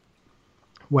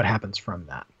 What happens from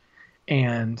that?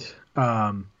 And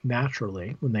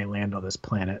naturally, when they land on this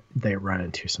planet, they run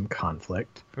into some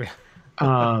conflict.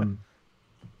 Um,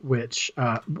 which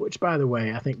by the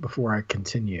way, I think before I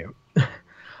continue,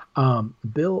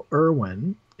 Bill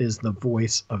Irwin is the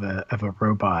voice of a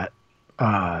robot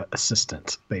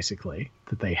assistant, basically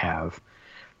that they have.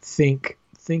 Think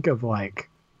of like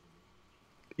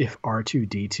if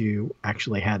R2D2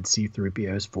 actually had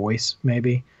C3PO's voice,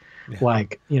 maybe Yeah.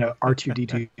 like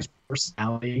R2D2's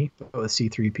personality with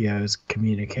C3PO's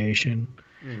communication,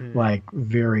 Hmm. like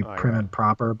very Oh prim yeah. and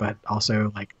proper, but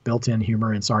also like built-in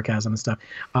humor and sarcasm and stuff.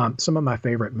 Some of my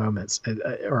favorite moments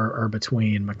are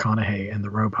between McConaughey and the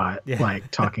robot, Yeah. like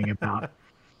talking about,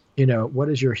 what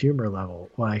is your humor level?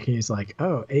 Like he's like,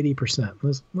 oh, 80%.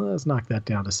 Let's knock that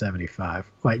down to 75.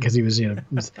 Like because he was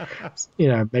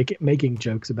making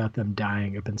jokes about them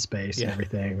dying up in space and Yeah.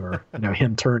 everything, or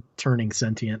him turning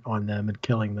sentient on them and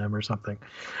killing them or something.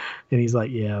 And he's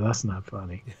like, yeah, that's not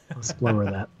funny. Let's lower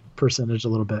that percentage a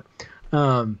little bit.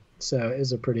 So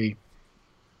it's a pretty,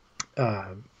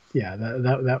 uh, yeah,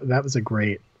 that was a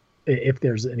great. If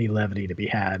there's any levity to be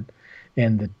had,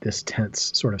 in this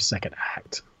tense sort of second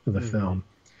act of the Hmm.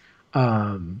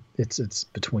 film, it's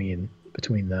between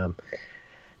them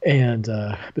and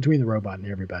between the robot and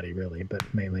everybody really, but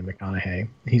mainly McConaughey.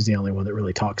 He's the only one that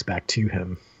really talks back to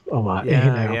him a lot,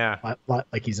 Yeah. Yeah. lot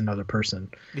like he's another person.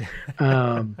 Yeah.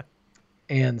 Um,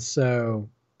 and so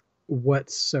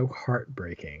what's so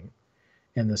heartbreaking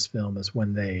in this film is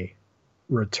when they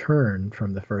return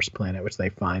from the first planet, which they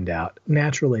find out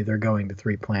naturally they're going to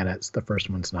three planets. The first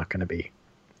one's not going to be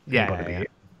able to Yeah. Yeah.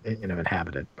 be,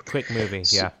 inhabited. Quick movie.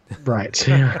 So, Yeah. right.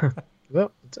 Yeah.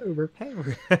 Well, it's over. Hey.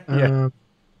 Yeah. Um,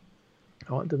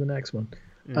 on to the next one.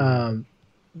 Hmm. Um,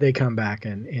 they come back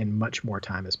and much more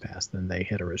time has passed than they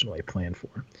had originally planned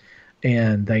for.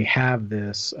 And they have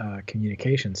this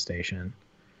communication station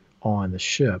on the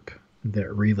ship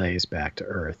that relays back to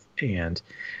Earth. And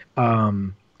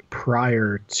um,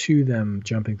 prior to them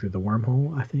jumping through the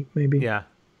wormhole, I think maybe Yeah.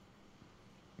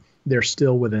 they're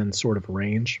still within sort of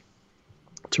range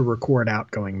to record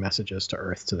outgoing messages to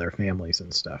Earth to their families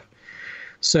and stuff.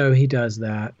 So he does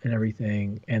that and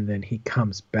everything, and then he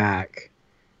comes back.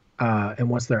 And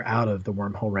once they're out of the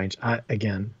wormhole range, I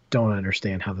again don't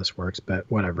understand how this works, but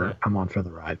whatever. Yeah. I'm on for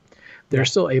the ride. They're Yeah.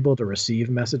 still able to receive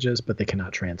messages, but they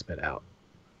cannot transmit out.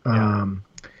 Yeah. Um,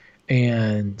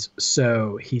 and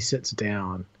so he sits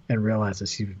down and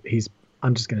realizes he's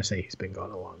I'm just going to say he's been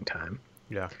gone a long time.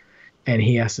 Yeah. And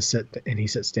he has to he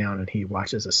sits down and he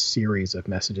watches a series of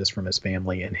messages from his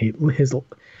family, and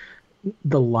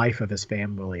the life of his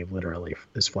family literally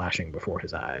is flashing before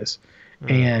his eyes.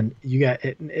 Mm. And you got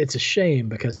it, it's a shame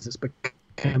because it's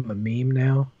become a meme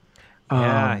now.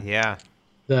 Yeah. Um, Yeah.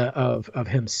 the of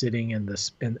him sitting in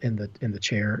this in the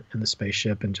chair in the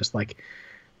spaceship and just like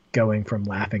going from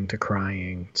laughing to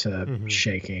crying to Hmm.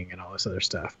 shaking and all this other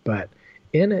stuff. But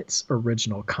in its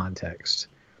original context,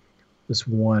 was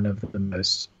one of the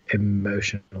most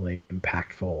emotionally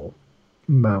impactful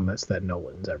moments that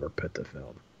Nolan's ever put to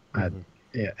film. I, Mm-hmm.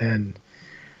 yeah, and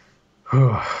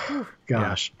oh, Yeah.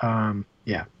 gosh,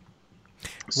 yeah.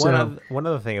 So One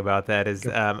other thing about that is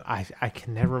go I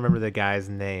can never remember the guy's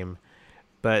name,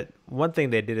 but one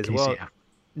thing they did as Casey. well.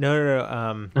 No, no,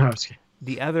 no. No, I was kidding.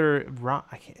 The other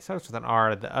I can't. It starts with an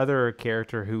R. The other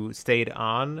character who stayed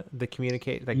on the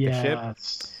communicate like the ship,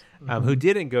 Yes. who Hmm.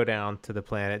 didn't go down to the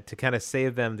planet to kind of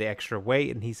save them the extra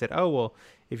weight, and he said, "Oh well,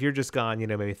 if you're just gone,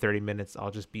 maybe 30 minutes, I'll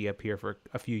just be up here for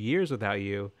a few years without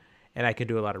you, and I can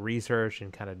do a lot of research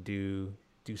and kind of do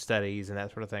studies and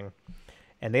that sort of thing."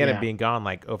 And they ended up Yeah. being gone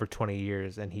like over 20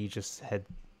 years, and he just had,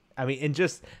 I mean, and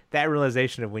just that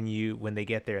realization of when they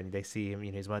get there and they see him,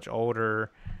 he's much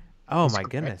older. Oh He's my gray.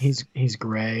 goodness, He's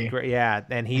gray. great, yeah,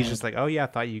 and he's And just like, oh yeah, I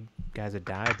thought you guys had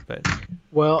died, but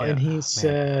well, and he oh, man,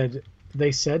 said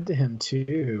they said to him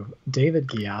too, David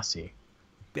Gyasi.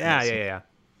 yeah, yeah, Gyasi. yeah.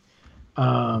 Oh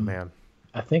Um, man,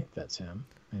 I think that's him.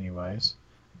 Anyways,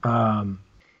 um,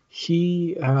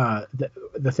 he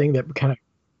the thing that kind of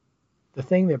the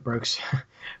thing that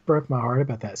broke my heart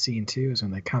about that scene too is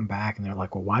when they come back and they're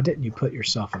like, well, why didn't you put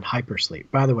yourself in hypersleep?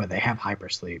 By the way, they have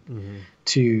hypersleep mm-hmm.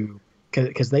 to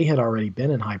because they had already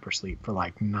been in hypersleep for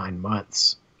like 9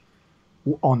 months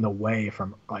on the way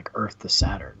from like Earth to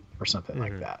Saturn or something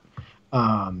like Mm-hmm. that.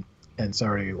 Um, and so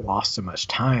already lost so much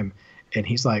time. And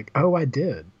he's like, oh, I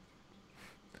did.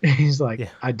 He's like, Yeah,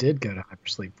 I did go to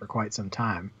hypersleep for quite some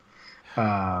time.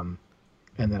 Um,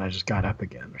 and then I just got up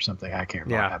again or something. I can't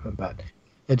remember what yeah, happened, but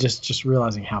it just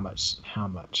realizing how much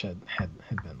had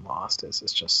been lost is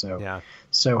just yeah,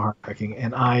 so heartbreaking.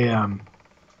 And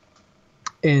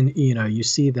and you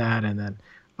see that, and then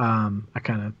I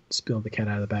kind of spilled the cat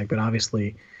out of the bag, but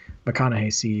obviously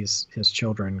McConaughey sees his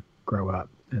children grow up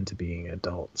into being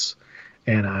adults,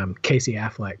 and Casey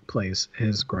Affleck plays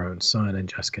his grown son, and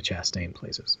Jessica Chastain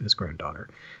plays his grown daughter,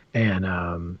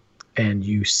 and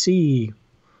you see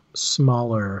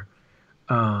smaller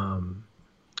um,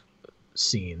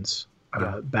 scenes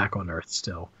yeah, back on Earth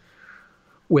still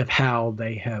with how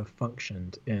they have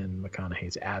functioned in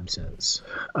McConaughey's absence,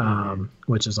 mm-hmm.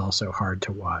 which is also hard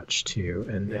to watch too.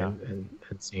 And Yeah, and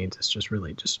scenes, it's just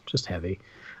really just heavy.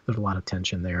 There's a lot of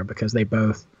tension there because they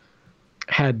both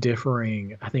had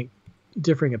I think,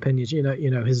 differing opinions.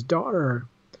 His daughter,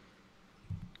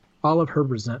 all of her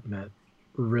resentment,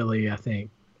 really, I think,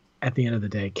 at the end of the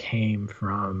day, came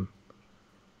from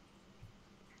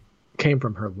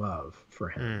her love for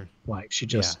him. mm, Like she yeah,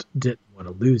 just didn't want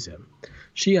to lose him.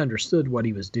 She understood what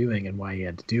he was doing and why he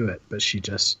had to do it, but she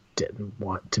just didn't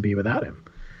want to be without him.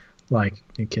 Like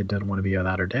a kid doesn't want to be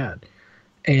without her dad.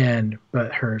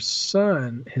 But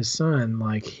his son,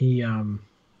 like he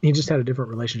just had a different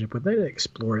relationship with. They didn't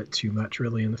explore it too much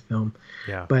really in the film,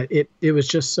 yeah, but it was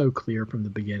just so clear from the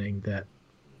beginning that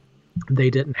they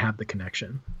didn't have the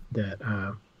connection that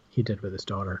he did with his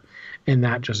daughter, and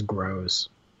that just grows.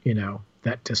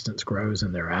 That distance grows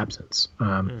in their absence,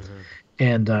 mm-hmm.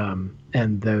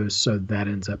 and those so that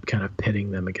ends up kind of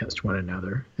pitting them against one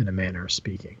another in a manner of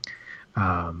speaking,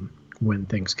 when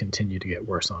things continue to get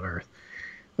worse on Earth,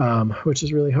 which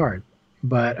is really hard.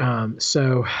 But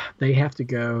so they have to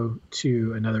go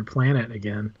to another planet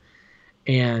again,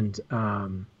 and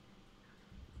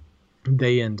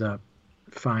they end up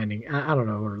finding. I don't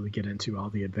know really get into all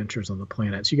the adventures on the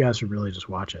planets. You guys should really just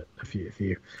watch it if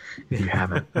you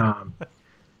haven't,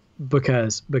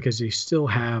 because you still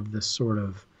have this sort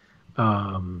of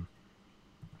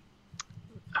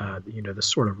this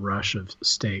sort of rush of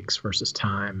stakes versus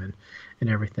time and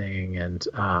everything, and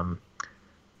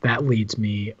that leads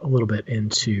me a little bit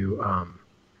into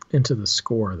the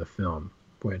score of the film,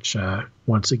 which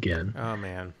once again Oh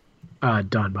man,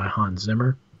 done by Hans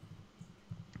Zimmer.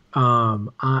 I'm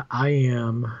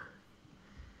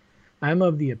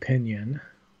of the opinion.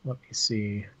 Let me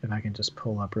see if I can just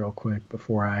pull up real quick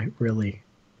before I really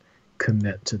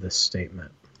commit to this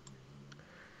statement.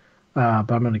 But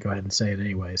I'm going to go ahead and say it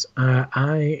anyways.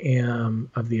 I am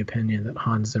of the opinion that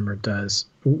Hans Zimmer does,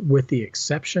 with the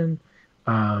exception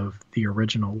of the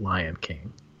original Lion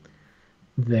King,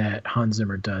 that Hans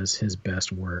Zimmer does his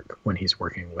best work when he's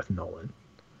working with Nolan.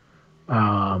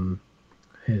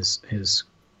 His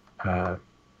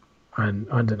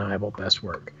undeniable best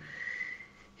work.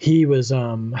 He was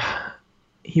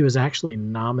actually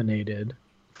nominated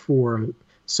for.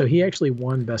 So he actually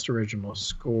won Best Original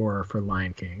Score for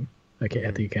Lion King, okay, at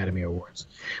mm-hmm. the Academy Awards,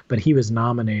 but he was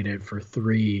nominated for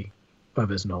 3 of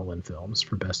his Nolan films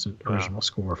for Best Wow, Original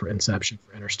Score, for Inception,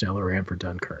 for Interstellar, and for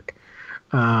Dunkirk.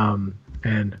 And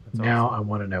that's now awesome. I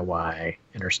want to know why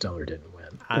Interstellar didn't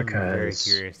win, I'm very because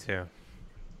curious too.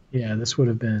 Yeah, this would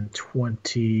have been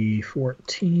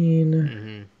 2014.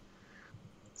 Hmm.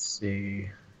 Let's see.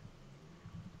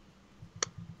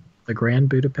 The Grand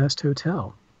Budapest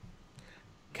Hotel.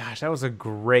 Gosh, that was a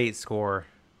great score.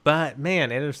 But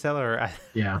man, Interstellar,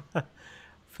 Yeah. I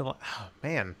feel like, oh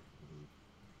man,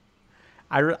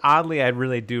 oddly I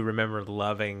really do remember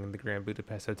loving the Grand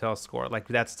Budapest Hotel score. Like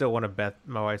that's still one of Beth,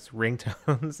 my wife's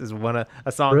ringtones. Is one of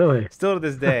a song Really? still to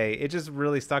this day. It just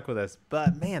really stuck with us.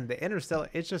 But man, the Interstellar,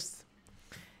 it just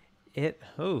it.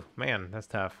 Oh man, that's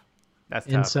tough. That's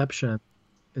tough. Inception.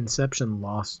 Inception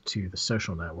lost to The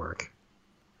Social Network,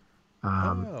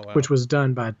 Oh which well. was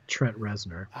done by Trent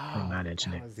Reznor from Oh, Nine Inch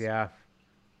that was Nails. yeah.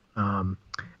 Um,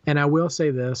 and I will say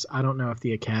this: I don't know if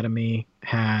the Academy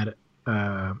had,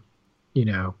 uh,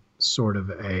 sort of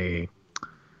a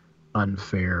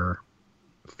unfair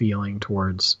feeling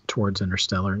towards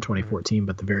Interstellar in Hmm. 2014,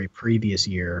 but the very previous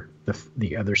year,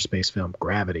 the other space film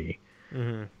Gravity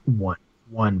Hmm.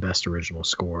 won Best Original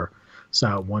Score. So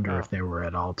I wonder Oh if they were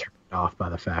at all turned off by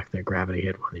the fact that Gravity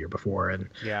had won the year before, and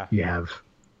yeah. you have,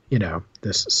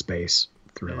 this space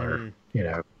thriller, Hmm.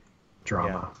 Yeah.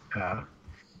 drama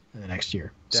in the next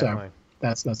year. So Definitely.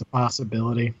 that's a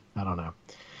possibility. I don't know.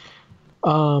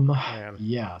 Man.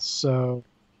 Yeah. So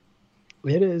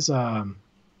it is.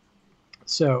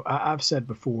 So I've said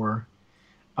before,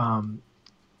 um,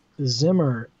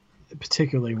 Zimmer,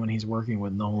 particularly when he's working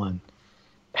with Nolan,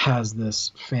 has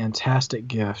this fantastic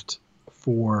gift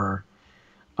for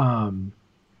um,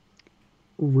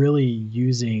 really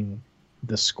using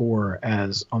the score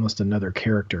as almost another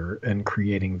character and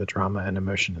creating the drama and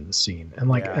emotion in the scene. And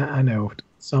like Yeah. I know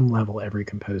some level every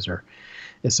composer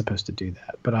is supposed to do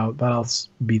that, but I'll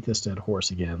beat this dead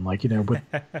horse again. Like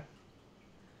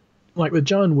with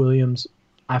John Williams,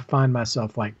 I find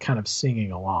myself like kind of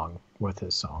singing along with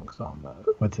his songs on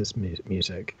with his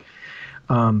music,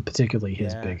 particularly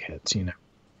his Yeah. big hits.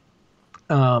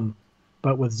 Um,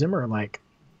 but with Zimmer, like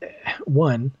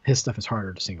one, his stuff is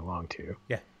harder to sing along to,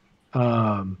 Yeah.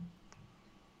 um,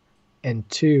 and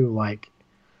two, like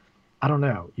I don't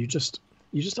know, you just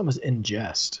almost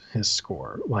ingest his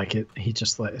score, like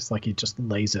it's like he just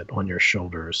lays it on your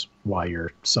shoulders while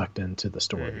you're sucked into the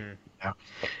story. Hmm.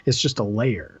 It's just a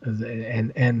layer,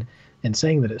 and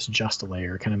saying that it's just a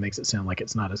layer kind of makes it sound like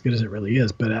it's not as good as it really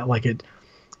is, but like it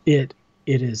it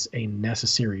is a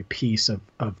necessary piece of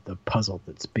the puzzle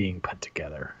that's being put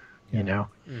together, you Yeah. know,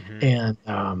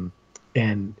 Hmm.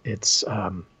 and it's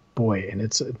boy, and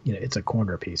it's a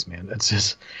corner piece, man. It's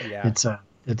just Yeah.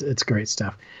 it's great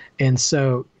stuff, and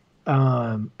so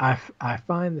I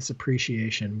find this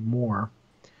appreciation more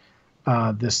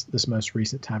this most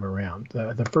recent time around.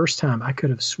 The first time I could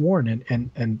have sworn,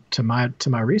 and to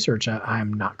my research,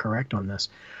 I'm not correct on this,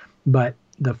 but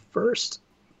the first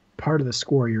part of the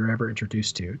score you're ever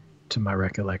introduced to my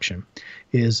recollection,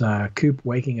 is Coop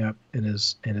waking up in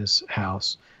his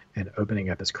house and opening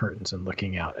up his curtains and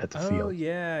looking out at the Oh field,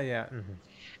 yeah. Yeah. Hmm.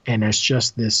 and it's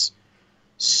just this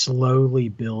slowly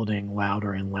building,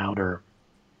 louder and louder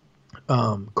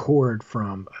chord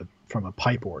from a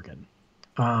pipe organ.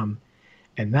 Um,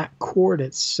 and that chord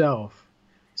itself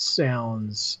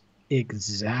sounds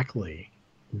exactly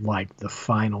like the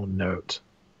final note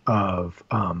of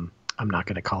I'm not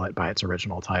going to call it by its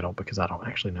original title because I don't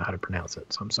actually know how to pronounce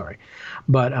it, so I'm sorry.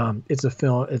 But it's a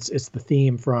film. It's the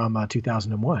theme from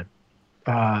 2001,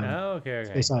 Oh, okay. Okay.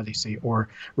 Space Odyssey, or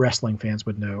wrestling fans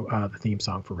would know the theme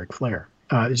song for Ric Flair.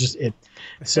 It's just it.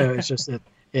 So it's just that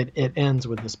it ends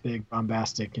with this big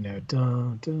bombastic,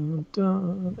 dun dun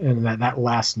dun, and that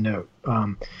last note.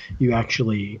 You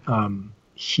actually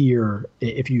hear,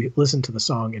 if you listen to the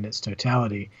song in its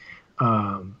totality,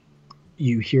 um,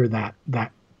 you hear that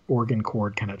organ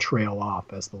chord kind of trail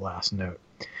off as the last note,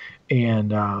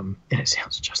 and it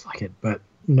sounds just like it, but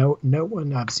no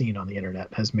one I've seen on the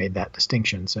internet has made that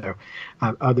distinction. So,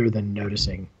 other than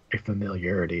noticing a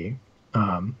familiarity,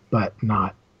 but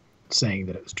not saying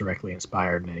that it was directly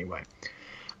inspired in any way.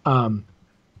 Um,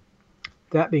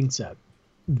 that being said,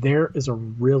 there is a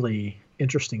really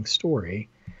interesting story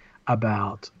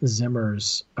about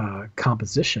Zimmer's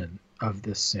composition of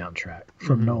this soundtrack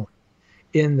from Hmm. Nolan,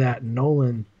 in that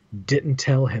Nolan didn't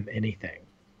tell him anything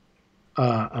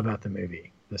about the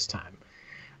movie this time,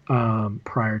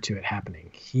 prior to it happening.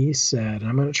 He said, and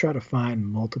I'm going to try to find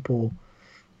multiple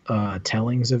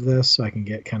tellings of this so I can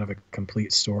get kind of a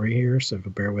complete story here. So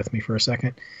bear with me for a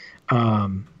second.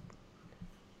 Um,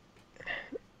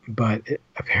 but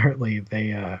apparently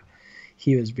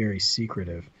he was very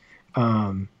secretive.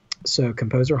 Um, so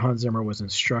composer Hans Zimmer was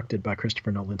instructed by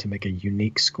Christopher Nolan to make a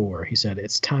unique score. He said,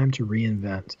 "It's time to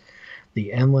reinvent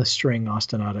The endless string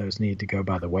ostinatos need to go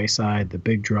by the wayside. The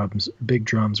big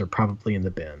drums are probably in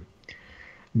the bin.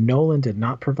 Nolan did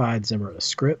not provide Zimmer a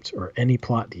script or any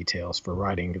plot details for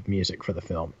writing of music for the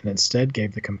film, and instead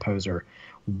gave the composer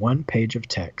one page of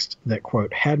text that,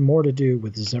 quote, had more to do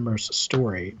with Zimmer's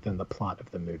story than the plot of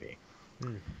the movie.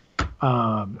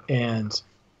 Hmm. And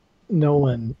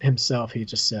Nolan himself, he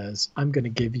just says, I'm going to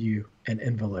give you an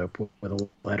envelope with a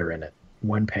letter in it,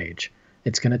 one page.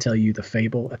 It's going to tell you the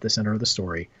fable at the center of the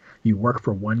story. You work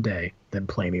for one day, then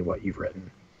play me what you've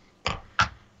written.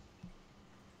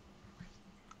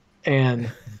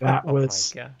 And that Oh my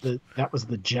was gosh.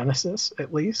 the genesis,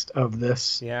 at least, of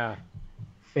this Yeah.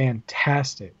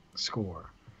 fantastic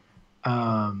score.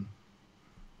 Um,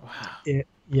 Wow.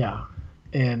 yeah,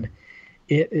 and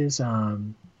it is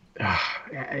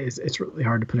it's really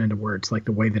hard to put into words, like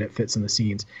the way that it fits in the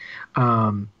scenes,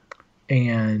 and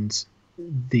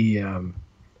the and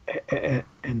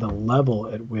the level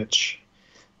at which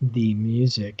the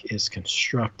music is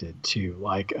constructed too,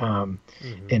 like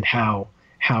Mm-hmm. and how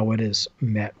it is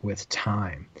met with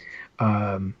time.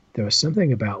 There was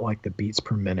something about like the beats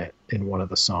per minute in one of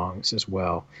the songs as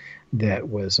well that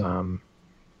was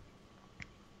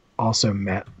also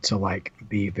meant to like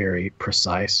be very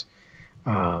precise,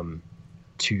 um,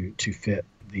 to fit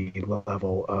the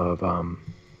level of um,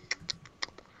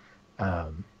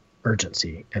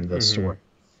 urgency in the Mm-hmm. story.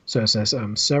 So it says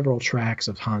several tracks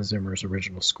of Hans Zimmer's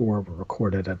original score were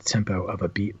recorded at a tempo of a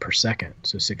beat per second,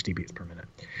 so 60 beats per minute,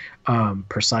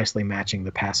 precisely matching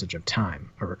the passage of time,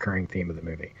 a recurring theme of the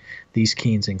movie. These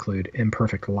keys include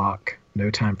Imperfect Lock, No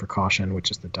Time for Caution, which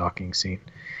is the docking scene,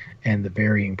 and the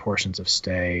varying portions of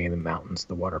Stay, the Mountains,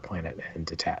 the Water Planet, and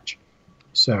Detach.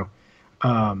 So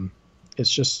um, it's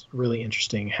just really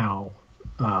interesting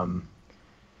um,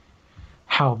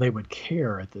 how they would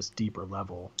care at this deeper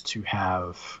level to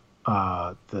have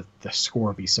the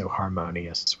score be so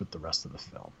harmonious with the rest of the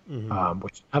film. Mm-hmm.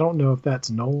 Which I don't know if that's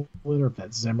Nolan or if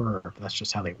that's Zimmer or if that's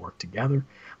just how they work together,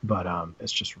 but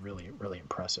it's just really really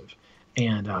impressive.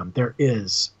 And there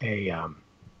is a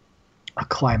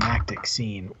climactic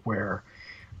scene where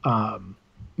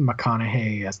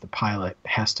McConaughey, as the pilot,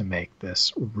 has to make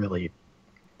this really,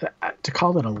 to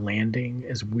call it a landing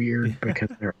is weird because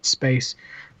they're in space,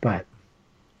 but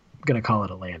I'm gonna call it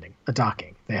a landing, a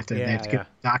docking. They have to get Yeah. to the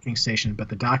docking station, but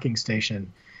the docking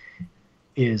station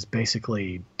is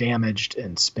basically damaged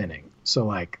and spinning. So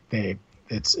like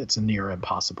it's a near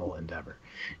impossible endeavor,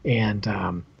 and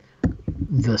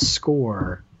the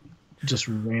score just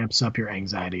ramps up your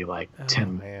anxiety like Oh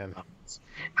 10 man. levels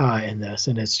in this,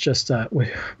 and it's just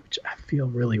which I feel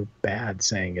really bad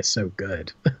saying is so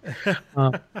good,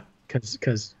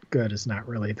 because good is not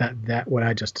really that what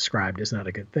I just described is not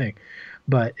a good thing,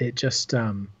 but it just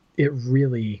it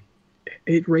really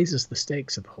it raises the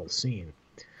stakes of the whole scene,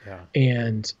 Yeah.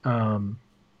 and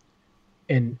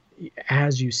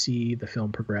as you see the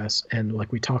film progress, and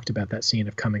like we talked about that scene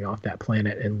of coming off that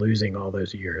planet and losing all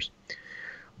those years,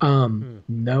 Hmm.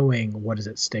 knowing what is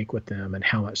at stake with them and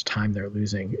how much time they're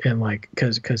losing, and like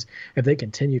because if they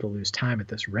continue to lose time at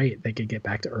this rate, they could get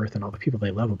back to Earth and all the people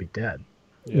they love will be dead,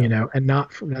 Yeah. and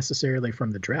not necessarily from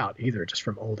the drought either, just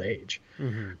from old age.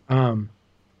 Mm-hmm. um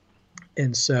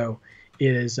and so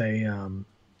it is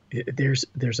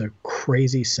there's a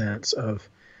crazy sense of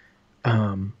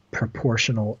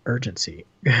proportional urgency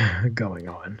going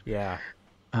on. Yeah.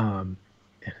 And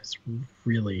it's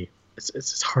really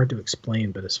it's hard to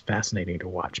explain, but it's fascinating to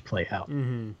watch play out.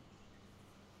 Mm-hmm.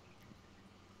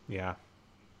 Yeah.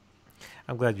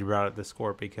 I'm glad you brought up the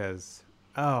score because,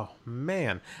 oh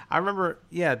man, I remember,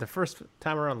 yeah, the first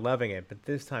time around loving it, but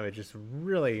this time it just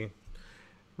really,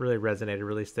 really resonated,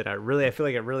 really stood out. Really, I feel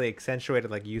like it really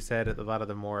accentuated, like you said, a lot of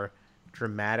the more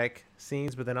dramatic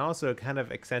scenes, but then also kind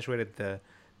of accentuated the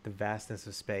vastness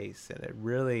of space, and it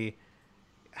really,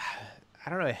 I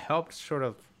don't know, it helped sort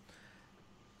of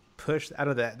push out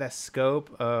of that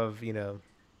scope of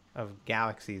of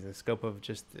galaxies, the scope of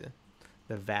just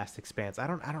the vast expanse. I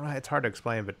don't know. It's hard to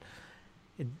explain, but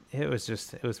it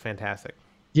was fantastic.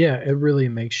 Yeah, it really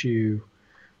makes you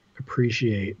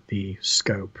appreciate the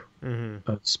scope Mm-hmm.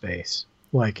 of space.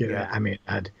 Like, Yeah. I mean,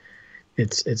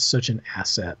 it's such an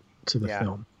asset to the Yeah.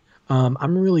 film.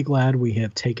 I'm really glad we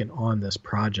have taken on this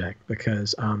project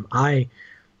because I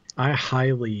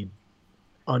highly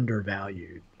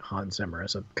undervalued Hans Zimmer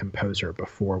as a composer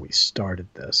before we started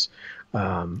this.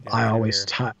 Yeah. Same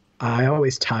here. I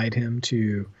always tied him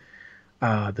to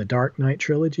the Dark Knight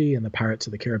trilogy and the Pirates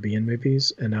of the Caribbean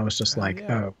movies, and I was just Oh like,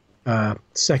 yeah. oh,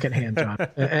 secondhand John.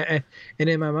 And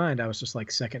in my mind, I was just like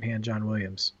secondhand John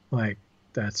Williams. Like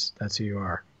that's who you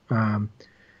are.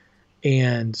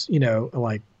 And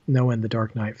like knowing the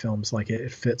Dark Knight films, like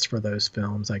it fits for those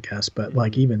films, I guess. But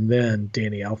like Mhm. even then,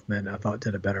 Danny Elfman, I thought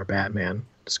did a better Batman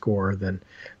score than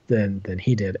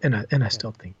he did, and I Yeah.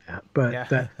 still think that. But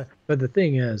Yeah. but the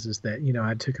thing is that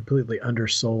I took completely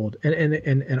undersold,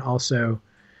 and also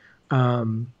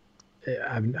um,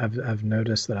 I've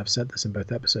noticed that I've said this in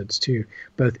both episodes too.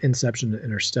 Both Inception and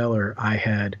Interstellar, I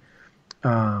had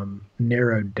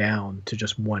narrowed down to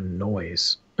just one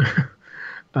noise,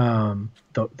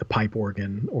 the pipe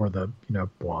organ or the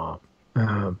blah,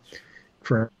 um,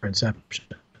 for Inception.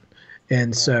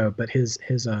 And Yeah. so, but his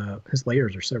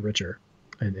layers are so richer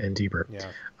and deeper,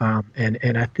 Yeah.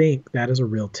 and I think that is a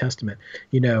real testament.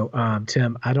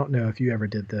 Tim, I don't know if you ever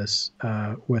did this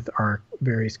with our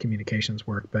various communications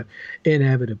work, but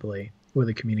inevitably with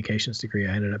a communications degree,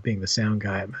 I ended up being the sound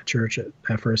guy at my church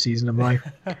for a season of life.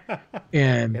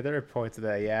 And Yeah, there are points of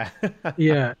that. Yeah.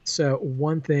 yeah, so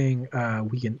one thing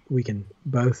we can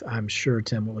both, I'm sure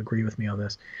Tim will agree with me on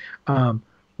this. Um,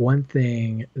 One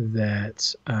thing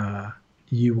that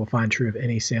you will find true of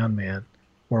any sound man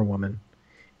or woman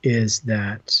is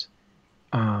that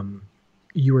um,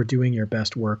 you are doing your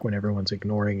best work when everyone's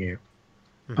ignoring you.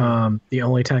 Hmm. The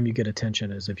only time you get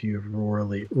attention is if you've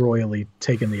royally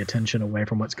taken the attention away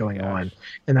from what's Oh my going on, gosh.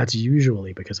 and that's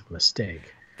usually because of a mistake.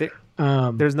 There,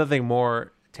 Um, there's nothing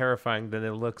more terrifying than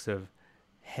the looks of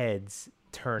heads yeah,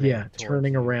 turning towards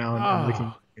turning you. around and looking.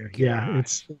 Oh Yeah,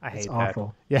 it's gosh, I it's hate that.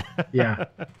 awful. Yeah. Yeah.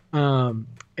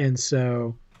 And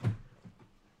so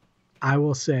I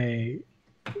will say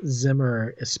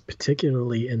Zimmer is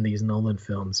particularly in these Nolan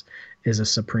films is a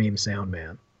supreme sound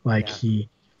man. Like Yeah.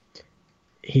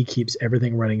 he keeps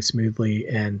everything running smoothly,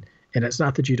 and it's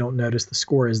not that you don't notice the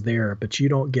score is there, but you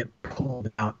don't get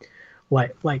pulled out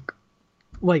like like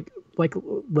like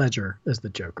Ledger as the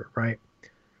Joker, right?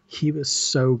 He was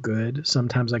so good.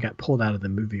 Sometimes I got pulled out of the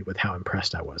movie with how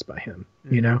impressed I was by him,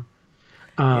 you Hmm. know?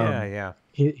 Yeah. Um, Yeah.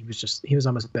 he was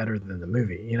almost better than the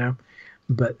movie, you know?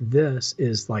 But this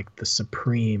is like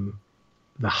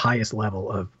the highest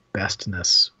level of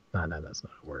bestness. No, that's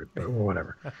not a word, but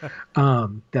whatever.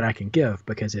 That I can give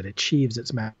because it achieves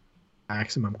its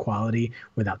maximum quality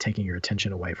without taking your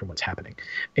attention away from what's happening.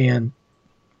 And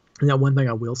now, one thing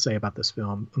I will say about this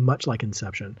film, much like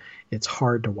Inception, it's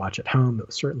hard to watch at home. It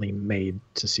was certainly made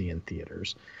to see in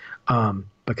theaters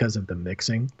because of the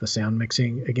mixing, the sound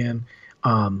mixing. Again,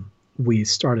 we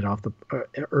started off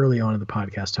early on in the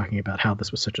podcast talking about how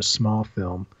this was such a small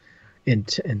film in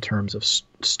terms of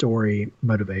story,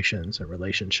 motivations, and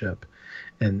relationship,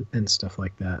 and stuff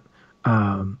like that.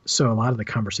 So a lot of the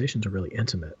conversations are really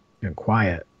intimate and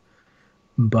quiet,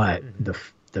 but Hmm.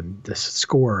 the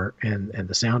score and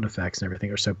the sound effects and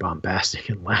everything are so bombastic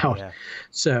and loud. Yeah.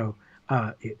 So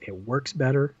it works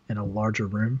better in a larger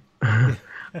room. So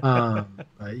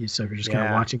if you're just kind of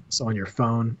Yeah. watching this on your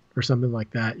phone or something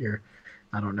like that,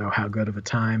 I don't know how good of a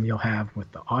time you'll have with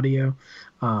the audio,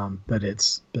 but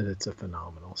it's a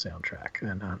phenomenal soundtrack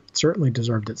and certainly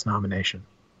deserved its nomination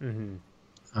Hmm.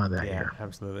 that Yeah. year.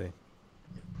 Absolutely.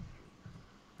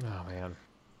 Oh man.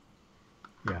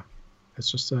 Yeah, it's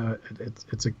just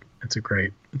it's a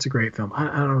great film.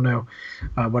 I don't know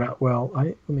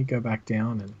let me go back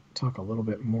down and talk a little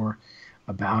bit more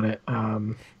about it.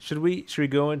 Should we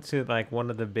go into like one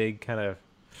of the big kind of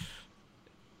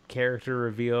character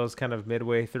reveals kind of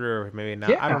midway through, or maybe not?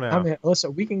 I don't Yeah, I know. mean,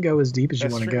 listen, we can go as deep as you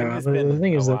That's want to true. I mean, go. it's The been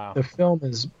thing a is that while. the film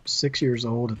is 6 years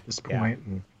old at this Yeah. point,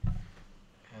 and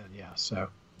yeah, so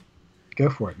go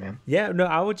for it, man. Yeah, no,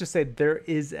 I would just say there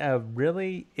is a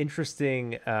really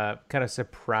interesting kind of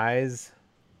surprise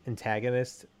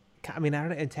antagonist. I mean, I don't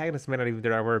know, antagonist may not even be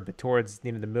the right word, but towards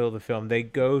the middle of the film, they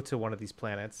go to one of these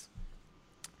planets.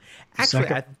 The Actually,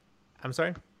 second, I'm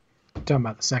sorry. talking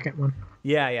about the second one.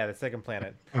 Yeah, the second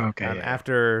planet. Okay, yeah, yeah.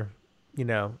 After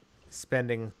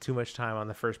spending too much time on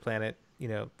the first planet,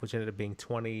 which ended up being It's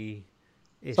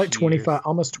 20-ish like years. 25,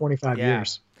 almost 25 Yeah.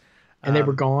 years. And they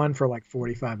were Um. gone for like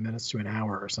 45 minutes to an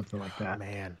hour or something like Oh, that.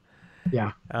 man.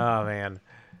 Yeah. Oh man.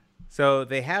 So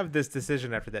they have this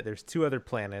decision after that. There's two other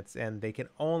planets, and they can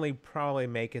only probably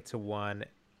make it to one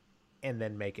and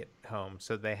then make it home.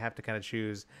 So they have to kind of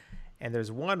choose. And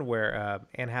there's one where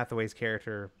Anne Hathaway's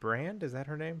character, Brand, is that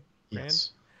her name? Brand?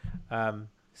 Yes.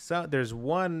 So there's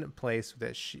one place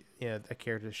that a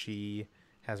character she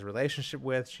has a relationship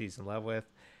with, she's in love with.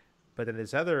 But then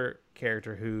this other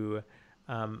character who,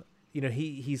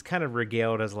 he's kind of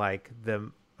regaled as like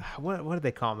what do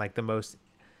they call him? Like the most,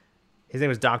 his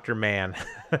name is Dr. Man,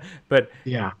 but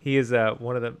Yeah. he is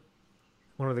one of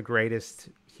the greatest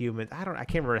humans. I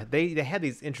can't remember. They had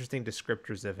these interesting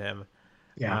descriptors of him,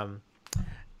 Yeah. um,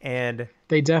 and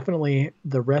They definitely,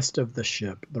 the rest of the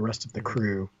ship, the rest of the mhm,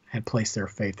 crew had placed their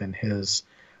faith in his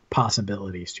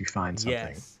possibilities to find something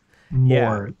Yes. Yeah.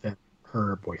 more than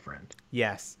her boyfriend.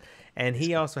 Yes. And he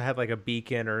Basically. also had like a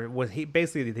beacon, or was he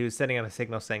basically he was sending out a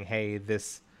signal saying, "Hey,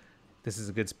 this is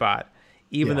a good spot."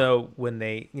 Even Yeah. though when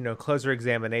they, closer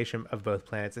examination of both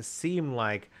planets, it seemed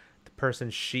like the person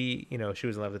she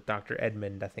was in love with, Dr.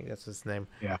 Edmund, I think that's his name.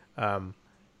 Yeah. Um,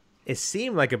 it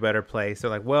seemed like a better place. They're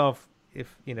like, well,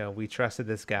 if we trusted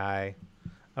this guy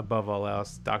above all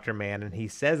else, Dr. Mann, and he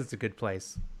says it's a good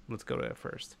place, let's go to it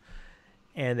first.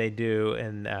 And they do,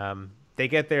 and they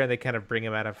get there and they kind of bring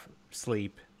him out of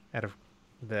sleep, out of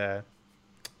the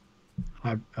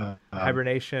I,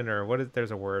 hibernation, or what is,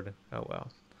 there's a word. Oh well.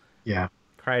 yeah.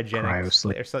 Cryogenic Cryo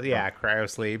sleep. or so, yeah, cryo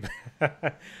sleep.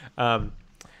 um,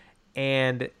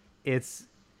 and it's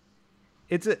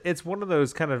it's one of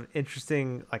those kind of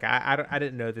interesting, like I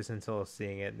didn't know this until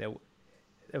seeing it.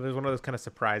 It was one of those kind of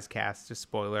surprise casts. Just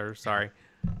spoiler, sorry.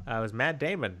 It was Matt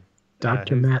Damon.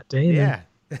 Dr. Who's Matt Damon.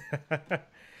 yeah,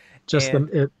 Just and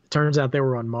it turns out they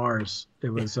were on Mars. It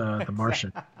was the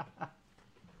Martian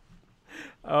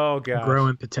oh gosh,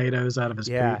 growing potatoes out of his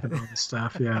yeah. poop and all this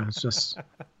stuff. Yeah, it's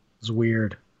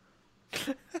weird.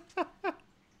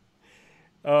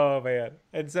 Oh man.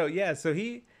 And so yeah, so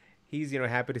he's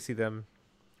happy to see them,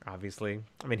 obviously.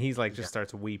 I mean, he's like Yeah, just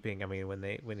starts weeping. I mean, when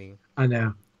he I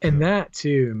know. And that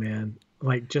too, man.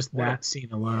 Like just what a that scene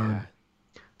yeah. alone,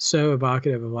 so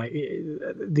evocative of like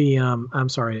the I'm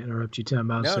sorry to interrupt you, Tim.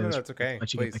 I was No, no, saying no, this, it's okay.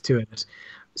 let you get back Please. to it.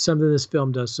 Something this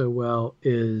film does so well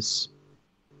is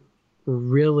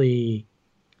really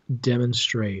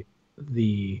demonstrate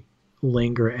the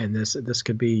linger, and this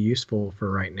could be useful for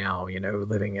right now,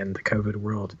 living in the COVID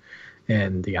world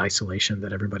and the isolation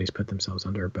that everybody's put themselves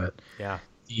under. But Yeah.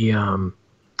 the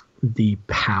the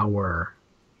power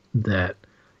that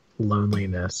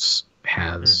loneliness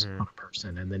has Mhm. on a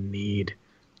person, and the need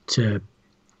to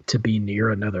be near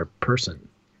another person,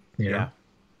 you know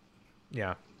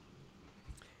Yeah.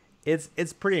 Yeah.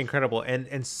 It's pretty incredible,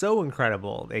 and so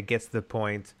incredible it gets to the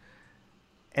point,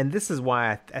 and this is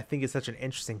why I think it's such an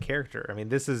interesting character. I mean,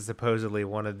 this is supposedly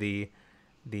one of the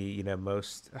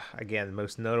most, again,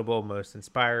 most notable, most the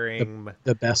inspiring,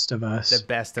 the best of the us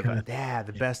best of kind us. of. Yeah,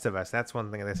 the Yeah, best of us. That's one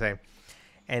thing they say.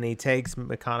 And he takes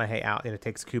McConaughey out,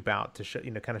 takes Coop out to show,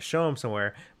 kind of show him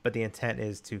somewhere, but the intent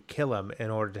is to kill him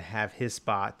in order to have his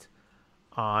spot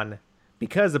on,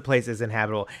 because the place is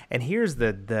inhabitable. And here's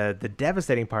the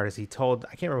devastating part: is he told,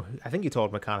 I can't remember, I think he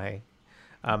told McConaughey,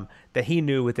 that he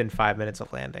knew within 5 minutes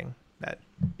of landing that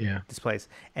yeah, this place,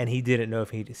 and he didn't know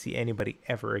if he'd see anybody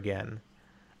ever again.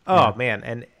 yeah. Oh man.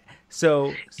 And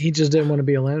so He just didn't want to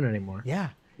be alone anymore. yeah,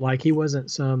 Like he wasn't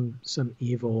some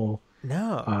evil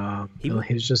no, he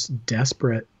he was just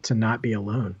desperate to not be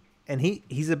alone. and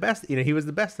he's the best. He was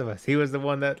the best of us. He was the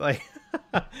one that, like,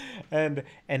 and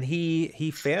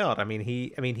he failed. I mean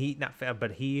he not failed,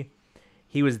 but he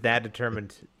was that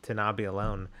determined to not be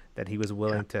alone that he was Yeah.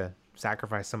 willing to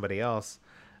sacrifice somebody else.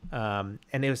 And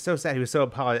it was so sad. He was so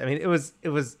apologetic. I mean, it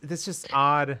was this just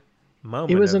odd It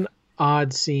moment was of an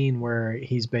odd scene where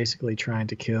he's basically trying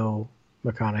to kill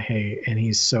McConaughey, and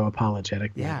he's so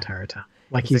apologetic the yeah. entire time.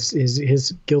 Like He's like,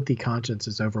 his guilty conscience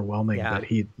is overwhelming, yeah, but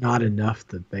he not enough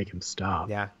to make him stop.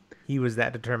 yeah. He was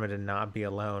that determined to not be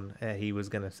alone. He was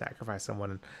going to sacrifice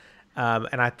someone.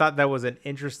 And I thought that was an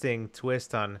interesting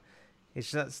twist on.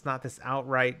 It's not this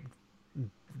outright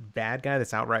bad guy,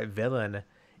 this outright villain.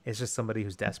 It's just somebody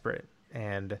who's desperate.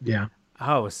 And Yeah.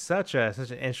 oh, it was such an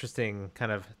interesting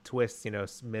kind of twist.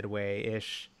 Midway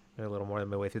ish, a little more than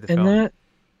midway through the And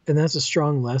film. that's a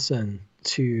strong lesson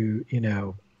to,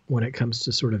 when it comes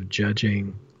to sort of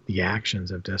judging the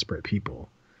actions of desperate people.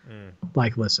 Mm,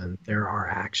 Like, listen, there are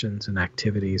actions and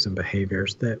activities and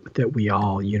behaviors that we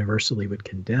all universally would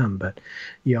condemn, but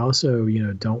you also,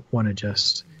 don't want to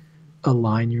just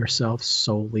align yourself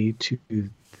solely to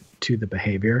the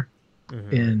behavior hmm.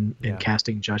 in Yeah.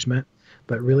 casting judgment,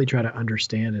 but Yeah. really try to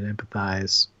understand and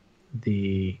empathize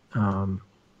the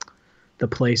the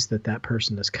place that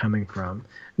person is coming from.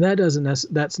 And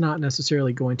that's not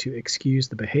necessarily going to excuse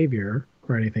the behavior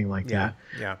or anything like Yeah. that,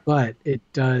 Yeah. but it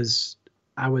does,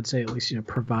 I would say, at least,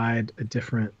 provide a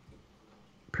different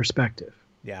perspective,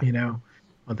 Yeah. you know,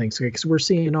 on things, because we're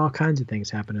seeing all kinds of things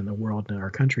happen in the world and in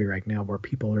our country right now where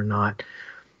people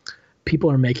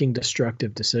are making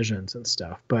destructive decisions and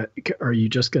stuff. But are you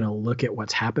just going to look at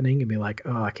what's happening and be like,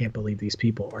 oh, I can't believe these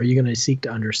people? Or are you going to seek to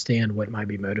understand what might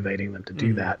be motivating them to do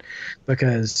Hmm. that?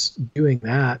 Because doing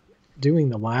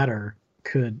the latter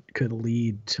could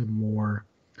lead to more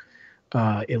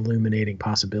illuminating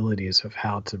possibilities of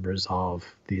how to resolve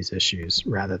these issues,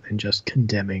 rather than just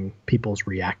condemning people's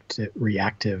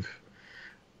reactive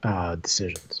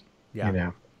decisions. You Yeah.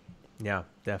 know. Yeah,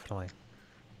 definitely.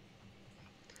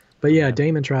 But Oh yeah, man.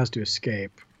 Damon tries to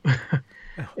escape,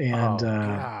 and Oh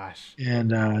uh, gosh.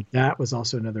 that was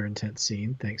also another intense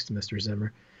scene, thanks to Mr.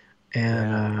 Zimmer.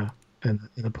 And Yeah. in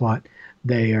the plot,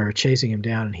 they are chasing him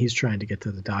down, and he's trying to get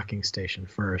to the docking station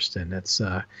first, and it's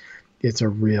a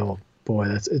real boy.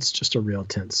 It's just a real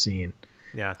tense scene.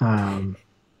 Yeah. Um,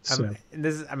 so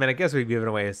This is, I mean, I guess we've given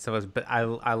away so much, but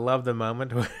I love the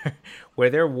moment where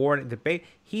they're warning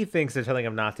he thinks they're telling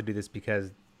him not to do this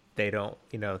because they don't,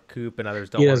 Coop and others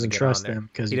he don't want him to doesn't get on trust there. them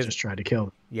because He he doesn't. just tried to kill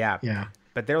them. Yeah, Yeah.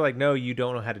 but they're like, no, you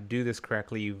don't know how to do this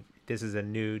correctly. This is a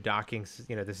new docking.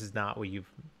 This is not what you've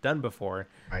done before.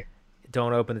 Right.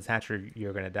 Don't open this hatch or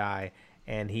you're gonna die.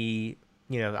 And he,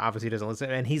 obviously doesn't listen.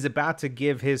 And he's about to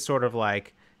give his sort of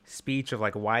like speech of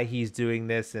like why he's doing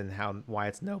this and why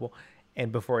it's noble.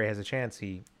 And before he has a chance,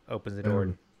 he opens the door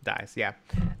and Boom. dies. Yeah,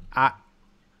 I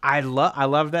I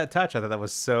love that touch. I thought that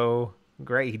was so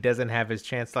great. He doesn't have his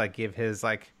chance to like give his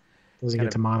like Doesn't kind get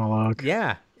of to monologue.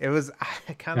 yeah. It was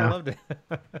I kind of Yeah. loved it.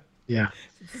 Yeah.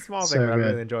 It's a small thing, So but I good.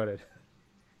 really enjoyed it.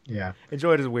 Yeah.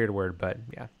 Enjoyed is a weird word, but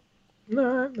yeah,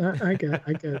 No,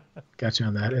 got you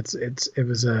on that. It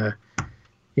was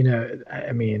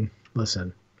I mean,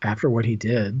 listen, after what he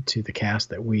did to the cast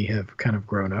that we have kind of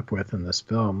grown up with in this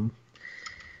film,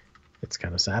 it's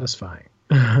kind of satisfying,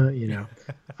 you know,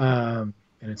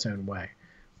 in its own way.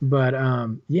 But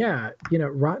yeah,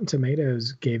 Rotten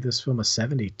Tomatoes gave this film a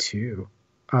 72,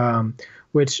 um,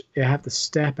 which I have to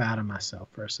step out of myself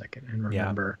for a second and yeah,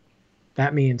 remember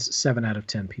that means 7 out of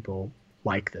 10 people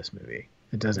like this movie.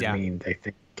 It doesn't yeah, mean they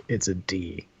think it's a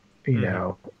D, you mm-hmm.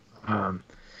 know. Um,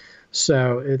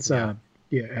 so it's Yeah,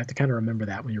 yeah, I have to kind of remember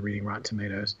that when you're reading Rotten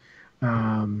Tomatoes.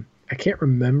 I can't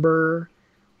remember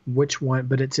which one,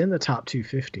 but it's in the top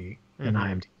 250 in mm-hmm.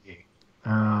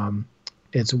 IMDb.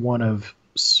 It's one of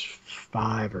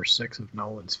 5 or 6 of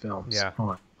Nolan's films Yeah,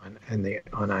 on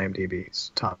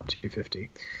IMDb's top 250.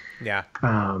 yeah,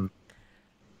 Um,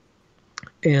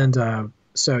 and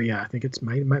so yeah, I think it's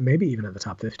maybe even in the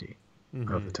top 50 of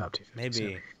mm-hmm. the top 250. So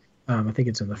Maybe, I think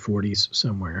it's in the 40s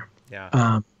somewhere.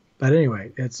 yeah, But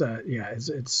anyway, it's yeah,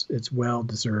 it's well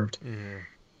deserved. mm-hmm.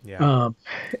 Yeah,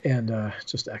 And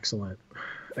just excellent,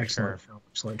 for excellent sure. film,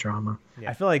 excellent drama.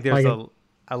 I feel like there's Like,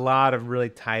 a lot of really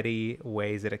tidy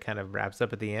ways that it kind of wraps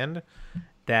up at the end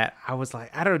that I was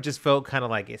like, I don't know, just felt kind of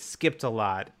like it skipped a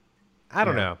lot. I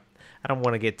don't yeah, know. I don't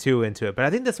want to get too into it, but I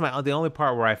think that's the only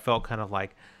part where I felt kind of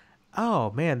like,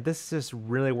 oh man, this just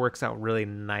really works out really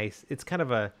nice. It's kind of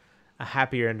a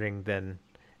happier ending than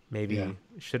yeah, maybe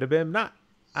should have been. Not,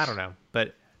 I don't know,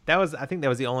 but I think that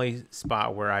was the only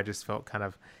spot where I just felt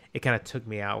it kind of took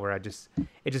me out where it just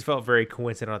felt very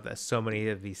coincidental that so many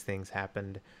of these things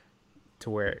happened to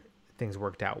where things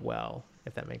worked out well,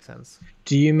 if that makes sense.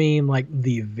 Do you mean like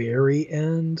the very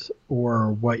end,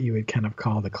 or what you would kind of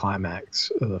call the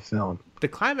climax of the film? The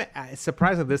climate,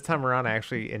 surprisingly, this time around, I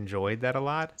actually enjoyed that a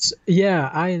lot. Yeah,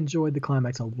 I enjoyed the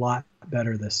climax a lot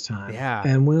better this time, Yeah,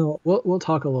 and we'll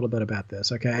talk a little bit about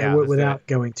this, okay? yeah, let's do Without it.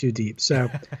 going too deep. So,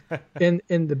 in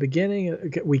the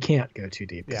beginning, we can't go too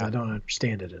deep because Yeah, I don't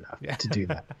understand it enough yeah, to do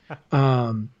that.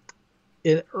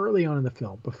 Early on in the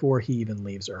film, before he even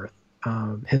leaves Earth,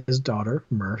 his daughter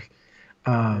Murph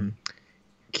mm-hmm.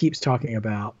 keeps talking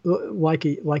about like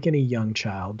any young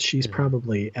child. She's Mm-hmm.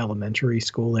 probably elementary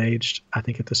school aged, I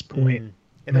think, at this point, Mm-hmm.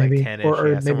 And like maybe, 10ish, or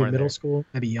yeah, maybe somewhere in middle there. school,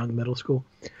 maybe young middle school,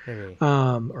 Maybe.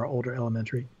 or older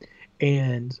elementary,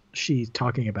 and she's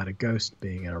talking about a ghost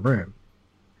being in a room.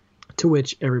 To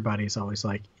which everybody's always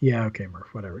like, "Yeah, okay,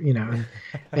 Murph, whatever,"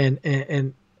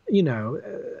 and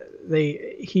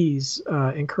he's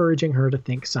encouraging her to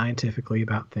think scientifically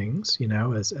about things,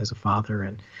 as a father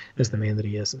and as the Mm-hmm. man that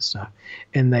he is and stuff.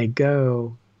 And they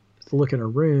go to look at her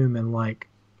room, and like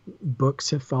books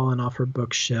have fallen off her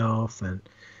bookshelf, and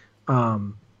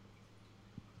um,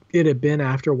 it had been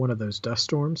after one of those dust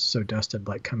storms, so dust had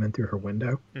like come in through her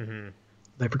window. Mm-hmm.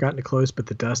 They've forgotten to close, but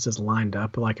the dust is lined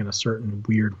up like in a certain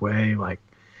weird way, like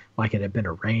it had been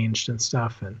arranged and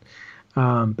stuff.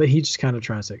 And but he just kind of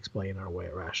tries to explain it away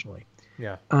rationally.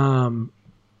 Yeah. Um,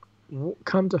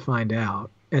 Come to find out,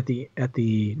 at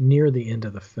the near the end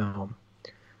of the film,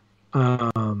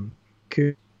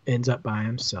 Coop ends up by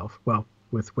himself. Well,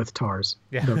 with Tars,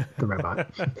 Yeah. the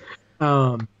robot,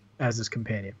 as his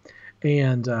companion,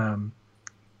 and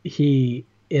he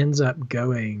ends up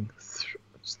going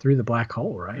through the black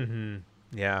hole, right? Mm-hmm.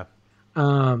 Yeah.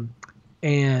 Um,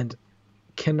 and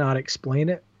cannot explain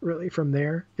it really from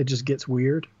there. It just gets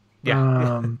weird. Yeah.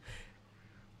 Um,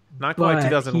 Not quite but he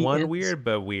 2001 ends, weird,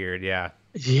 but weird. Yeah.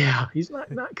 yeah, he's not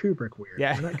Kubrick weird.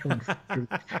 Yeah. We're not coming through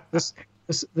this.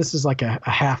 this is like a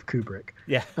half Kubrick.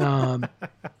 Yeah. Um,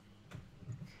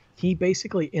 he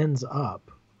basically ends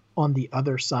up on the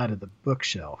other side of the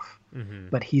bookshelf, Hmm.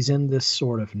 but he's in this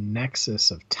sort of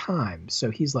nexus of time. So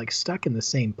he's like stuck in the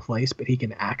same place, but he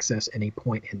can access any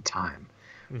point in time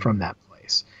from Hmm. that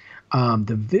place.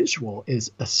 The visual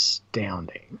is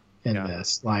astounding in Yeah.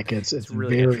 this. Like It's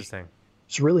really interesting.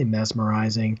 it's really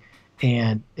mesmerizing,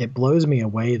 and it blows me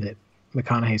away that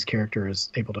McConaughey's character is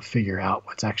able to figure out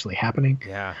what's actually happening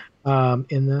Yeah.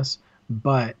 in this.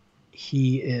 But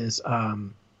he is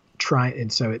trying,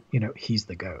 and so he's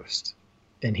the ghost,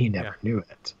 and he Yeah. never knew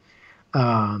it.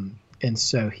 And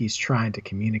so he's trying to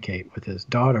communicate with his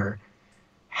daughter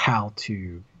how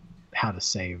to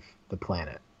save the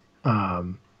planet.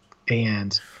 Um,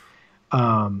 and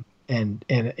and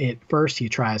at first he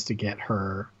tries to get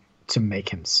her to make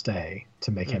him stay,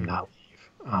 to make him Hmm. not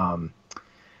leave.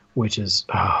 Which is,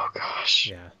 oh gosh,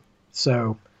 Yeah.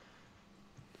 so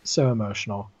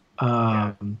emotional.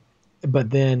 Yeah.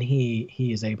 But then he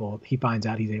finds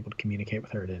out he's able to communicate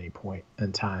with her at any point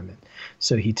in time, and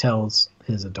so he tells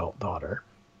his adult daughter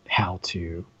how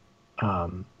to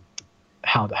um,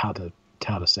 how to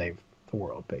save the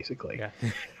world, basically. Yeah.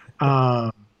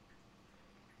 Um,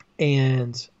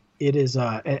 and it is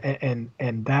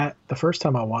and that the first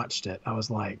time I watched it, I was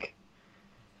like,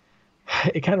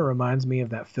 it kind of reminds me of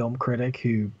that film critic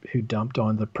who dumped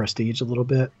on The Prestige a little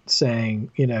bit,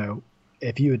 saying,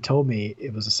 if you had told me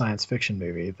it was a science fiction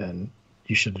movie, then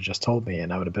you should have just told me,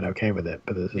 and I would have been okay with it.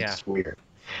 But this Yeah. is weird.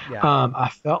 Yeah. I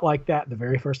felt like that the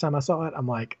very first time I saw it. I'm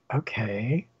like,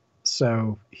 okay,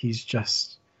 so he's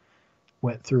just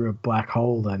went through a black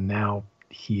hole, and now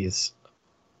he's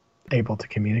able to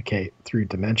communicate through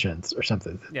dimensions or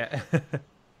something. Yeah.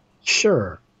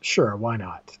 Sure, why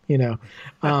not?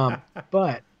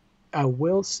 But I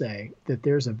will say that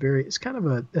there's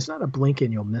it's not a blink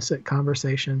and you'll miss it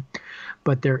conversation,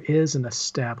 but there is an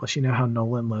established, how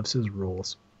Nolan loves his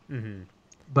rules. Hmm.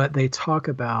 But they talk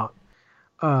about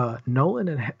Nolan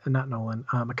and not Nolan,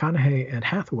 McConaughey and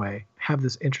Hathaway have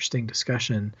this interesting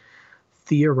discussion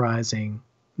theorizing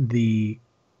the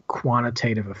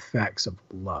quantitative effects of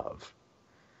love.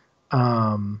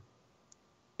 Um,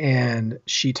 and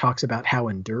she talks about how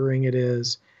enduring it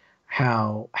is,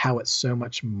 how it's so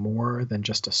much more than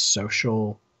just a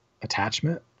social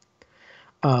attachment,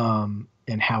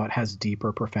 and how it has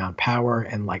deeper, profound power.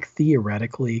 And like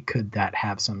theoretically, could that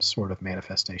have some sort of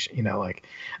manifestation? Like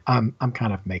I'm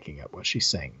kind of making up what she's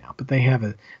saying now, but they have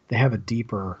a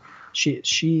deeper.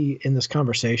 She in this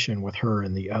conversation with her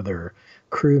and the other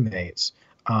crewmates,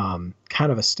 kind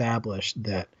of established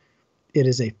that it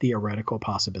is a theoretical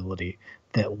possibility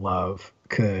that love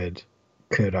could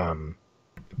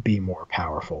be more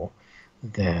powerful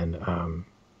than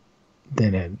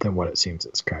than what it seems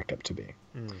it's cracked up to be.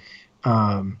 Mm.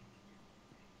 Um,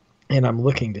 and I'm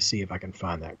looking to see if I can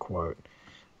find that quote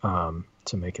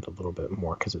to make it a little bit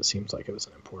more, because it seems like it was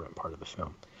an important part of the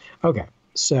film. Okay,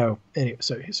 so anyway,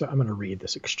 so I'm going to read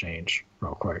this exchange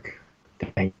real quick.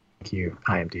 Thank you,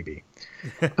 IMDb.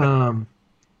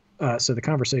 So the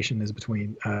conversation is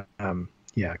between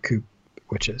Coop,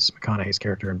 which is McConaughey's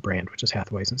character, and Brand, which is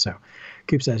Hathaway's. And so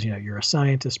Coop says, you're a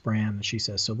scientist, Brand. And she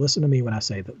says, so listen to me when I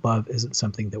say that love isn't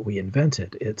something that we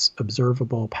invented. It's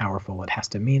observable, powerful. It has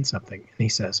to mean something. And he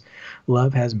says,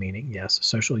 love has meaning. Yes.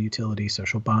 Social utility,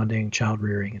 social bonding, child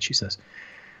rearing. And she says,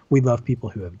 we love people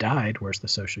who have died. Where's the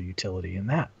social utility in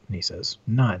that? And he says,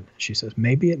 none. She says,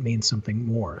 maybe it means something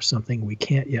more, something we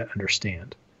can't yet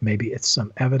understand. Maybe it's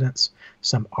some evidence,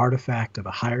 some artifact of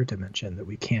a higher dimension that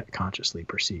we can't consciously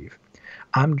perceive.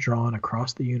 I'm drawn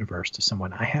across the universe to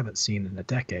someone I haven't seen in a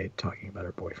decade, talking about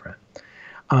her boyfriend,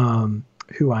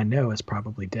 who I know is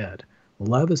probably dead.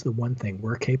 Love is the one thing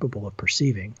we're capable of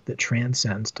perceiving that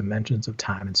transcends dimensions of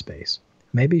time and space.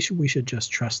 Maybe we should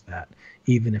just trust that,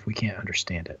 even if we can't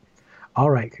understand it.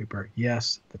 All right, Cooper.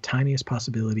 Yes, the tiniest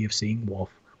possibility of seeing Wolf,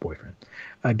 her boyfriend,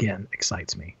 again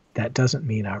excites me. That doesn't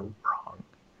mean I'm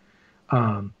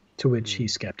wrong. To which he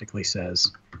skeptically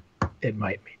says, it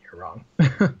might mean you're wrong.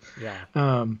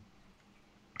 Yeah.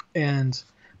 And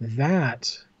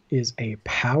that is a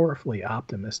powerfully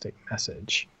optimistic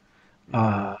message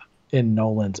in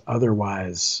Nolan's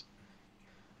otherwise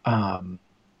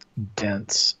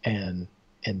dense and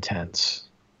intense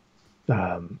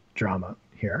drama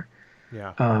here.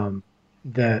 Yeah.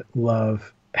 That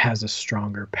love has a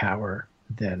stronger power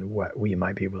than what we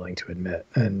might be willing to admit.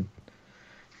 And,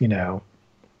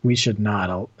 we should not,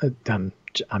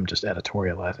 I'm just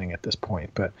editorializing at this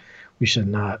point, but we should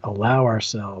not allow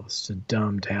ourselves to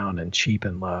dumb down and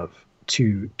cheapen love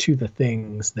to the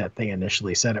things that they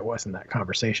initially said it was in that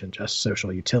conversation, just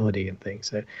social utility and things.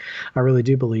 That I really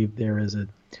do believe there is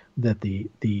that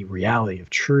the reality of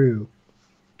true,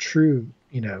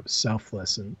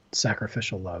 selfless and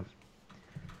sacrificial love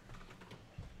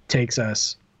takes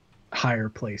us higher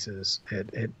places.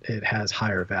 It has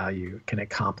higher value, can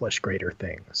accomplish greater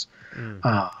things.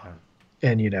 Yeah.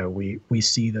 And we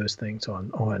see those things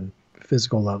on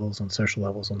physical levels, on social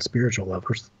levels, on spiritual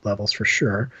levels for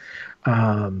sure.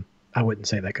 I wouldn't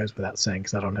say that goes without saying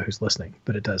because I don't know who's listening,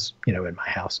 but it does, in my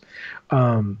house.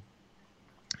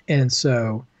 And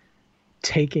so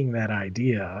taking that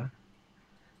idea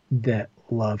that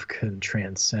love can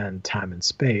transcend time and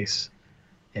space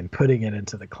and putting it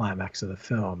into the climax of the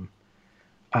film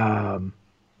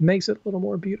makes it a little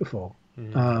more beautiful.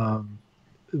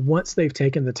 Once they've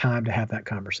taken the time to have that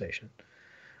conversation.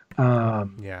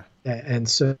 Yeah. And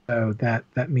so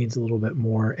that means a little bit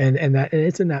more. And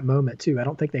it's in that moment too. I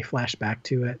don't think they flash back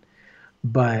to it,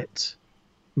 but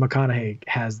McConaughey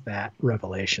has that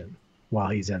revelation while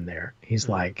he's in there. He's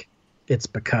like, it's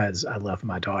because I love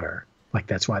my daughter. Like,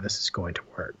 that's why this is going to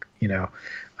work,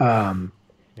 and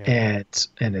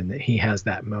then he has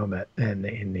that moment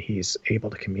and he's able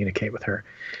to communicate with her.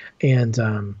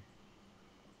 And,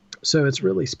 so it's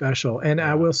really special. And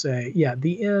I will say,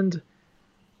 the end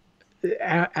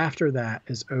after that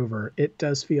is over, it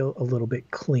does feel a little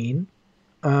bit clean.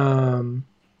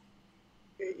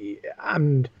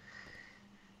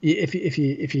 If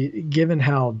you given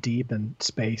how deep in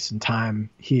space and time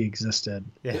he existed,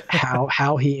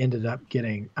 how he ended up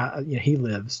getting, he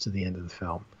lives to the end of the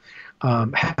film.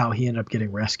 How he ended up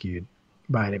getting rescued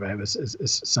by anybody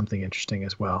is something interesting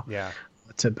as well. Yeah.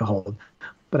 To behold.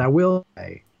 But I will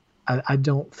say, I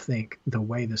don't think the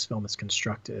way this film is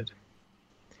constructed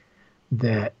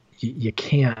that you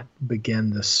can't begin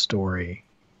this story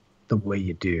the way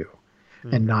you do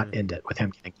and not end it with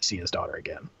him getting to see his daughter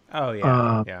again. Oh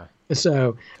yeah.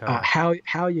 So Totally.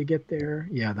 how you get there?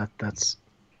 Yeah, that's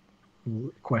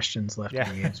questions left to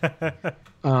be answered.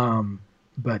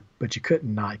 But you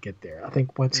couldn't not get there. I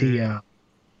think once and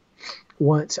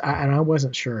I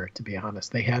wasn't sure, to be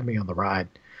honest. They had me on the ride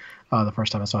the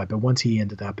first time I saw it, but once he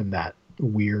ended up in that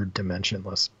weird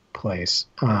dimensionless place,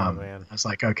 I was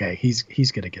like, okay,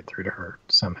 he's gonna get through to her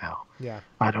somehow. Yeah.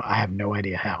 I have no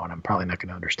idea how, and I'm probably not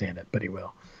gonna understand it, but he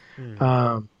will.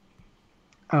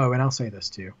 Oh, and I'll say this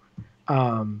too.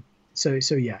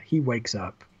 So yeah, he wakes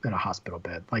up in a hospital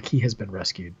bed, like he has been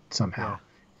rescued somehow,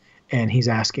 and he's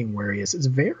asking where he is. It's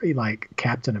very like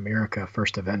Captain America: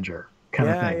 First Avenger kind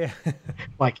of thing. Yeah.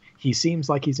 Like he seems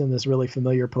like he's in this really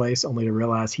familiar place, only to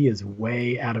realize he is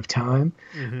way out of time.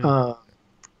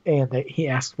 And he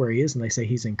asks where he is, and they say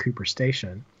he's in Cooper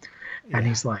Station, and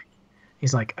he's like,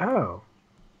 oh,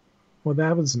 well,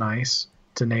 that was nice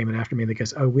to name it after me. They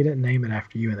goes, oh, we didn't name it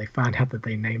after you. And they find out that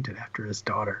they named it after his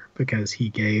daughter because he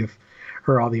gave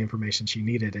her all the information she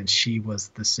needed, and she was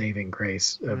the saving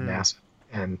grace of NASA,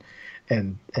 and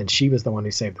she was the one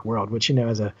who saved the world. Which,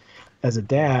 as a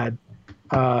dad,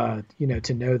 to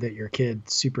know that your kid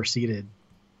superseded,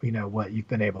 what you've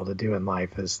been able to do in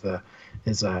life is the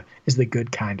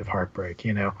good kind of heartbreak.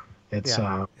 It's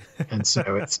and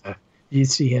so it's you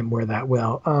see him wear that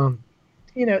well.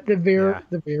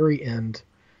 The very end,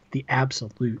 the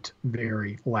absolute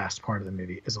very last part of the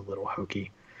movie is a little hokey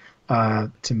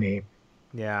to me.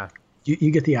 Yeah.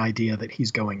 You get the idea that he's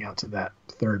going out to that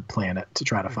third planet to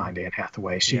try to find Anne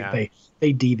Hathaway.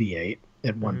 They deviate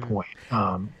at one point.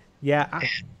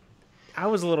 I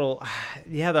was a little,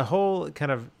 the whole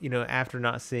kind of, after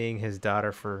not seeing his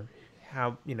daughter for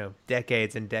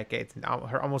decades and decades and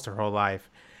almost her whole life,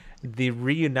 the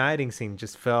reuniting scene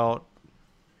just felt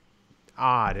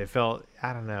odd. It felt,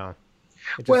 I don't know.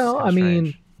 I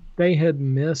mean, they had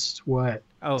missed what?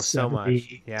 Oh, 70, so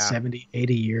much. Yeah. 70,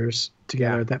 80 years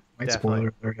together at that point. Definitely.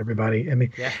 Spoiler alert, everybody. I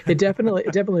mean, it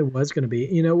definitely was going to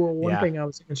be, one thing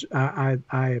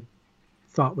I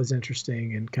thought was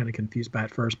interesting and kind of confused by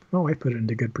at first, but my wife put it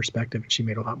into good perspective and she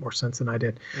made a lot more sense than I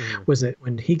did, was that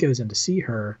when he goes in to see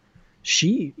her,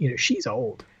 she's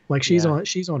old. Like she's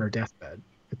on her deathbed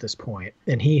at this point,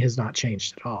 and he has not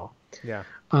changed at all. Yeah.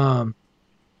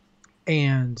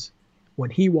 And when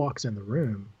he walks in the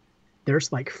room,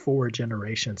 there's like 4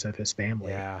 generations of his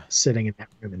family sitting in that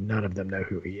room, and none of them know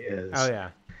who he is. Oh yeah.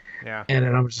 Yeah. And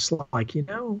then I was just like, and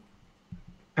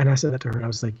I said that to her, and I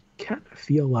was like, you kind of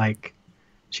feel like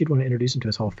she'd want to introduce him to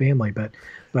his whole family, but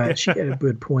she had a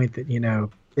good point that,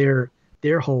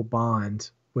 their whole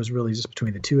bond was really just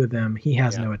between the two of them. He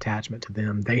has no attachment to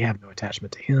them. They have no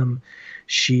attachment to him.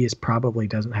 She probably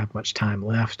doesn't have much time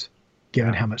left,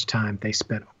 given how much time they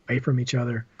spent away from each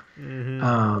other.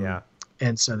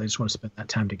 and so they just want to spend that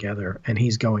time together. And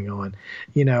he's going on,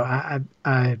 you know, I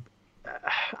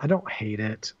don't hate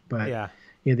it, but Yeah.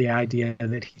 you know, the idea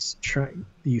that he's trying,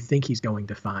 you think he's going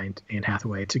to find Anne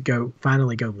Hathaway to go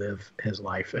finally go live his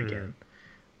life Mm. again,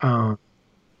 um,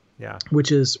 Yeah.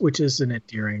 which is an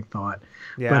endearing thought.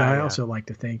 But Yeah. I Yeah. also like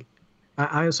to think,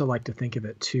 I also like to think of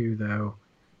it too, though,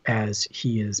 as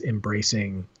he is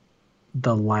embracing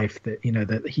the life that you know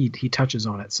that he touches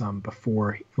on it some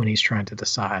before when he's trying to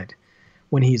decide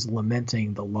when he's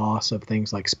lamenting the loss of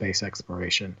things like space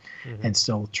exploration Hmm. and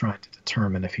still trying to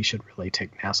determine if he should really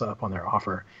take NASA up on their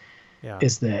offer, Yeah.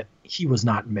 is that he was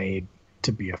not made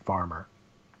to be a farmer.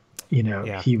 You know,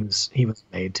 Yeah. he was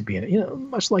made to be you know,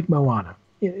 much like Moana.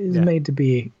 He's Yeah. made to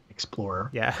be an explorer,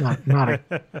 Yeah. not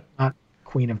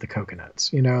queen of the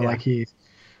coconuts. You know, Yeah. like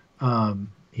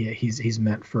he's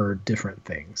meant for different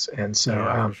things. And so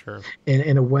Yeah, for sure.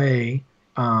 in a way,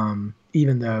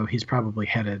 even though he's probably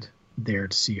headed there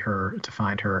to see her, to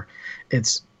find her,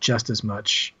 it's just as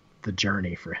much the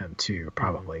journey for him too, Hmm.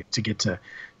 probably to get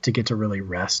to really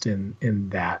rest in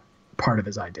that part of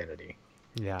his identity,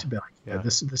 Yeah. to be like, Yeah.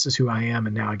 this is who I am,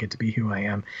 and now I get to be who I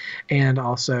am. And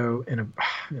also in a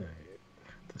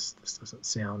this doesn't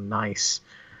sound nice,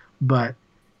 but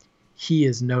he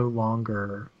is no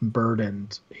longer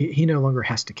burdened. He no longer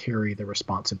has to carry the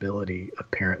responsibility of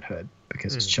parenthood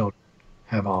because his Mm. children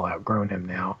have all outgrown him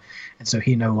now, and so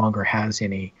he no longer has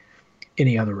any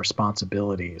other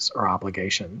responsibilities or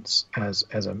obligations as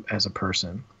a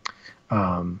person.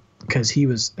 Because he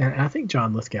was, and I think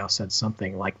John Lithgow said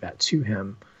something like that to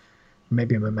him.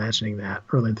 Maybe I'm imagining that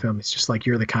early in the film. It's just like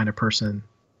you're the kind of person,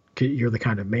 you're the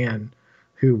kind of man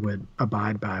who would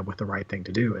abide by what the right thing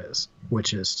to do is,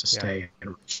 which is to Yeah. stay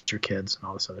and raise your kids and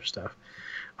all this other stuff.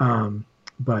 Um,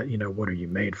 but you know, what are you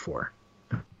made for?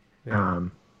 Yeah.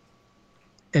 Um,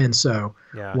 and so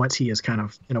Yeah. once he has kind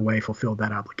of, in a way, fulfilled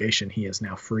that obligation, he is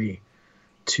now free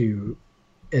to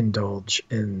indulge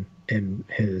in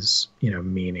his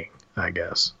meaning, I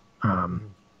guess, Mm.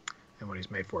 and what he's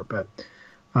made for. But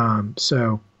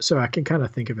so I can kind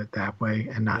of think of it that way,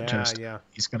 and not Yeah. just Yeah.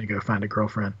 he's going to go find a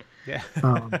girlfriend. Yeah.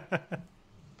 Um,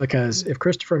 because if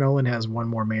Christopher Nolan has one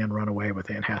more man run away with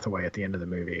Anne Hathaway at the end of the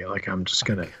movie, like I'm just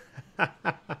gonna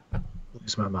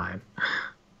lose my mind.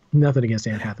 Nothing against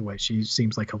Anne Hathaway; she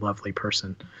seems like a lovely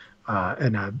person,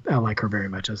 and I like her very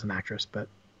much as an actress. But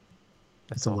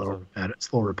That's awesome. it's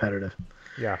a little repetitive.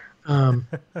 Yeah. Um,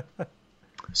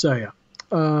 so yeah,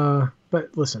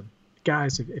 but listen,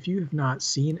 guys, if you have not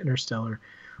seen Interstellar, or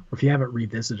if you haven't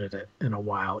revisited it in a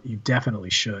while, you definitely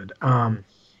should. Hmm.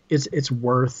 It's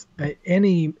worth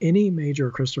any major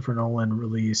Christopher Nolan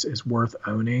release is worth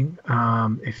owning,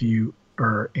 if you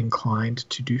are inclined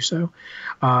to do so.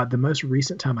 The most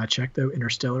recent time I checked, though,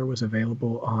 Interstellar was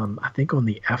available, I think, on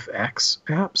the FX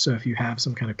app. So if you have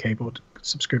some kind of cable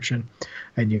subscription,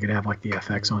 and you could have like the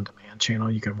FX Hmm. on demand channel,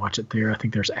 you can watch it there. I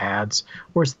think there's ads,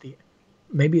 or is it the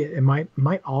maybe it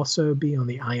might also be on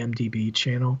the IMDb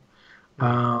channel.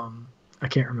 Hmm. I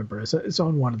can't remember. It's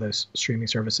on one of those streaming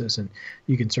services, and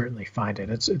you can certainly find it.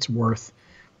 It's worth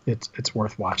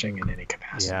watching in any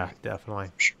capacity. Yeah, definitely.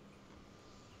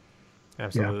 Yeah.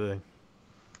 Absolutely.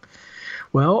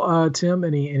 Well, Tim,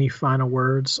 any final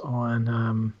words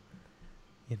on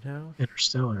You know,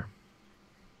 Interstellar?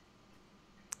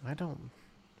 I don't.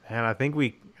 Man, I think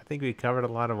we covered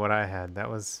a lot of what I had. That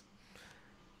was.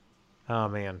 Oh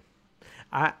man,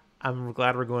 I'm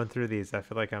glad we're going through these. I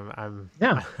feel like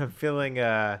Yeah. I'm feeling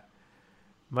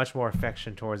much more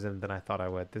affection towards them than I thought I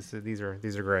would. These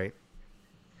are great.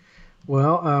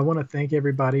 Well, I want to thank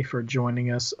everybody for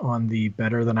joining us on the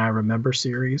Better Than I Remember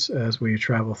series as we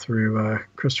travel through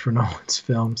Christopher Nolan's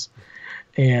films.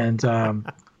 And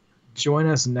join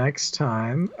us next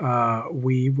time.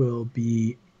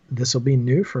 This will be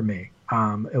new for me.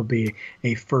 It'll be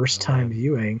a first Oh time man.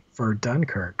 viewing for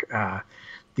Dunkirk,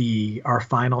 our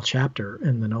final chapter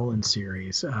in the Nolan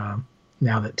series.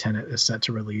 Now that Tenet is set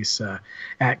to release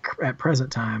at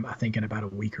present time, I think in about a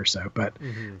week or so. But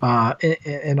Hmm.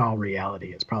 in all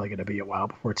reality, it's probably going to be a while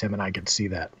before Tim and I can see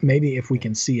that. Maybe if we Yeah.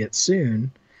 can see it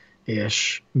soon,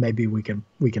 ish, maybe we can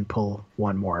pull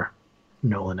one more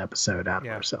Nolan episode out of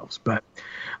Yeah. ourselves. But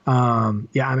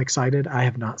yeah, I'm excited. I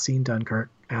have not seen Dunkirk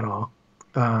at all.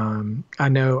 I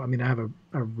know. I mean, I have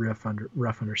a rough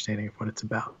understanding of what it's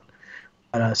about.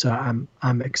 But, so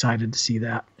I'm excited to see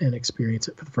that and experience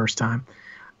it for the first time,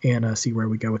 and see where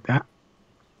we go with that.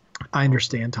 I Awesome.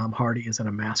 understand Tom Hardy is in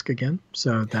a mask again,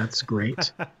 so that's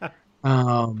great.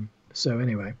 So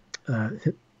anyway, uh,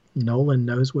 Nolan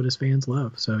knows what his fans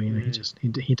love, so he Mm. just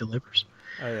he delivers.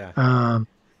 Oh yeah. Um,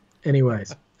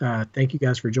 anyways, Thank you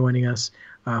guys for joining us.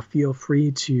 Feel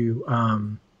free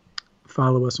to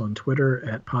follow us on Twitter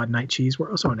at Pod Night Cheese.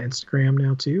 We're also on Instagram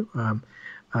now too.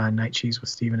 Night Cheese with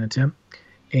Steven and Tim.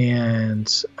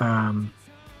 And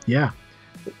yeah,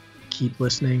 keep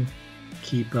listening,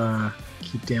 keep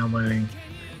downloading.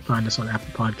 Find us on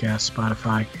Apple Podcasts,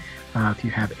 Spotify. If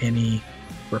you have any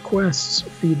requests,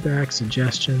 feedback,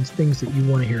 suggestions, things that you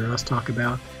want to hear us talk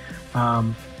about,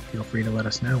 feel free to let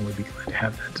us know. We'd be glad to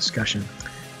have that discussion.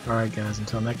 All right, guys,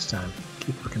 until next time,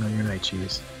 keep working on your night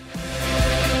cheese.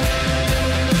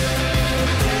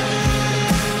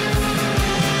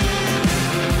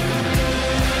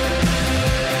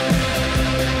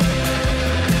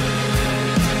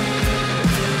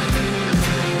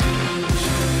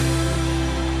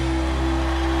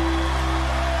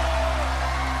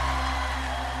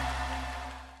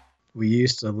 We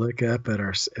used to look up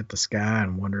at the sky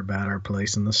and wonder about our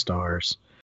place in the stars.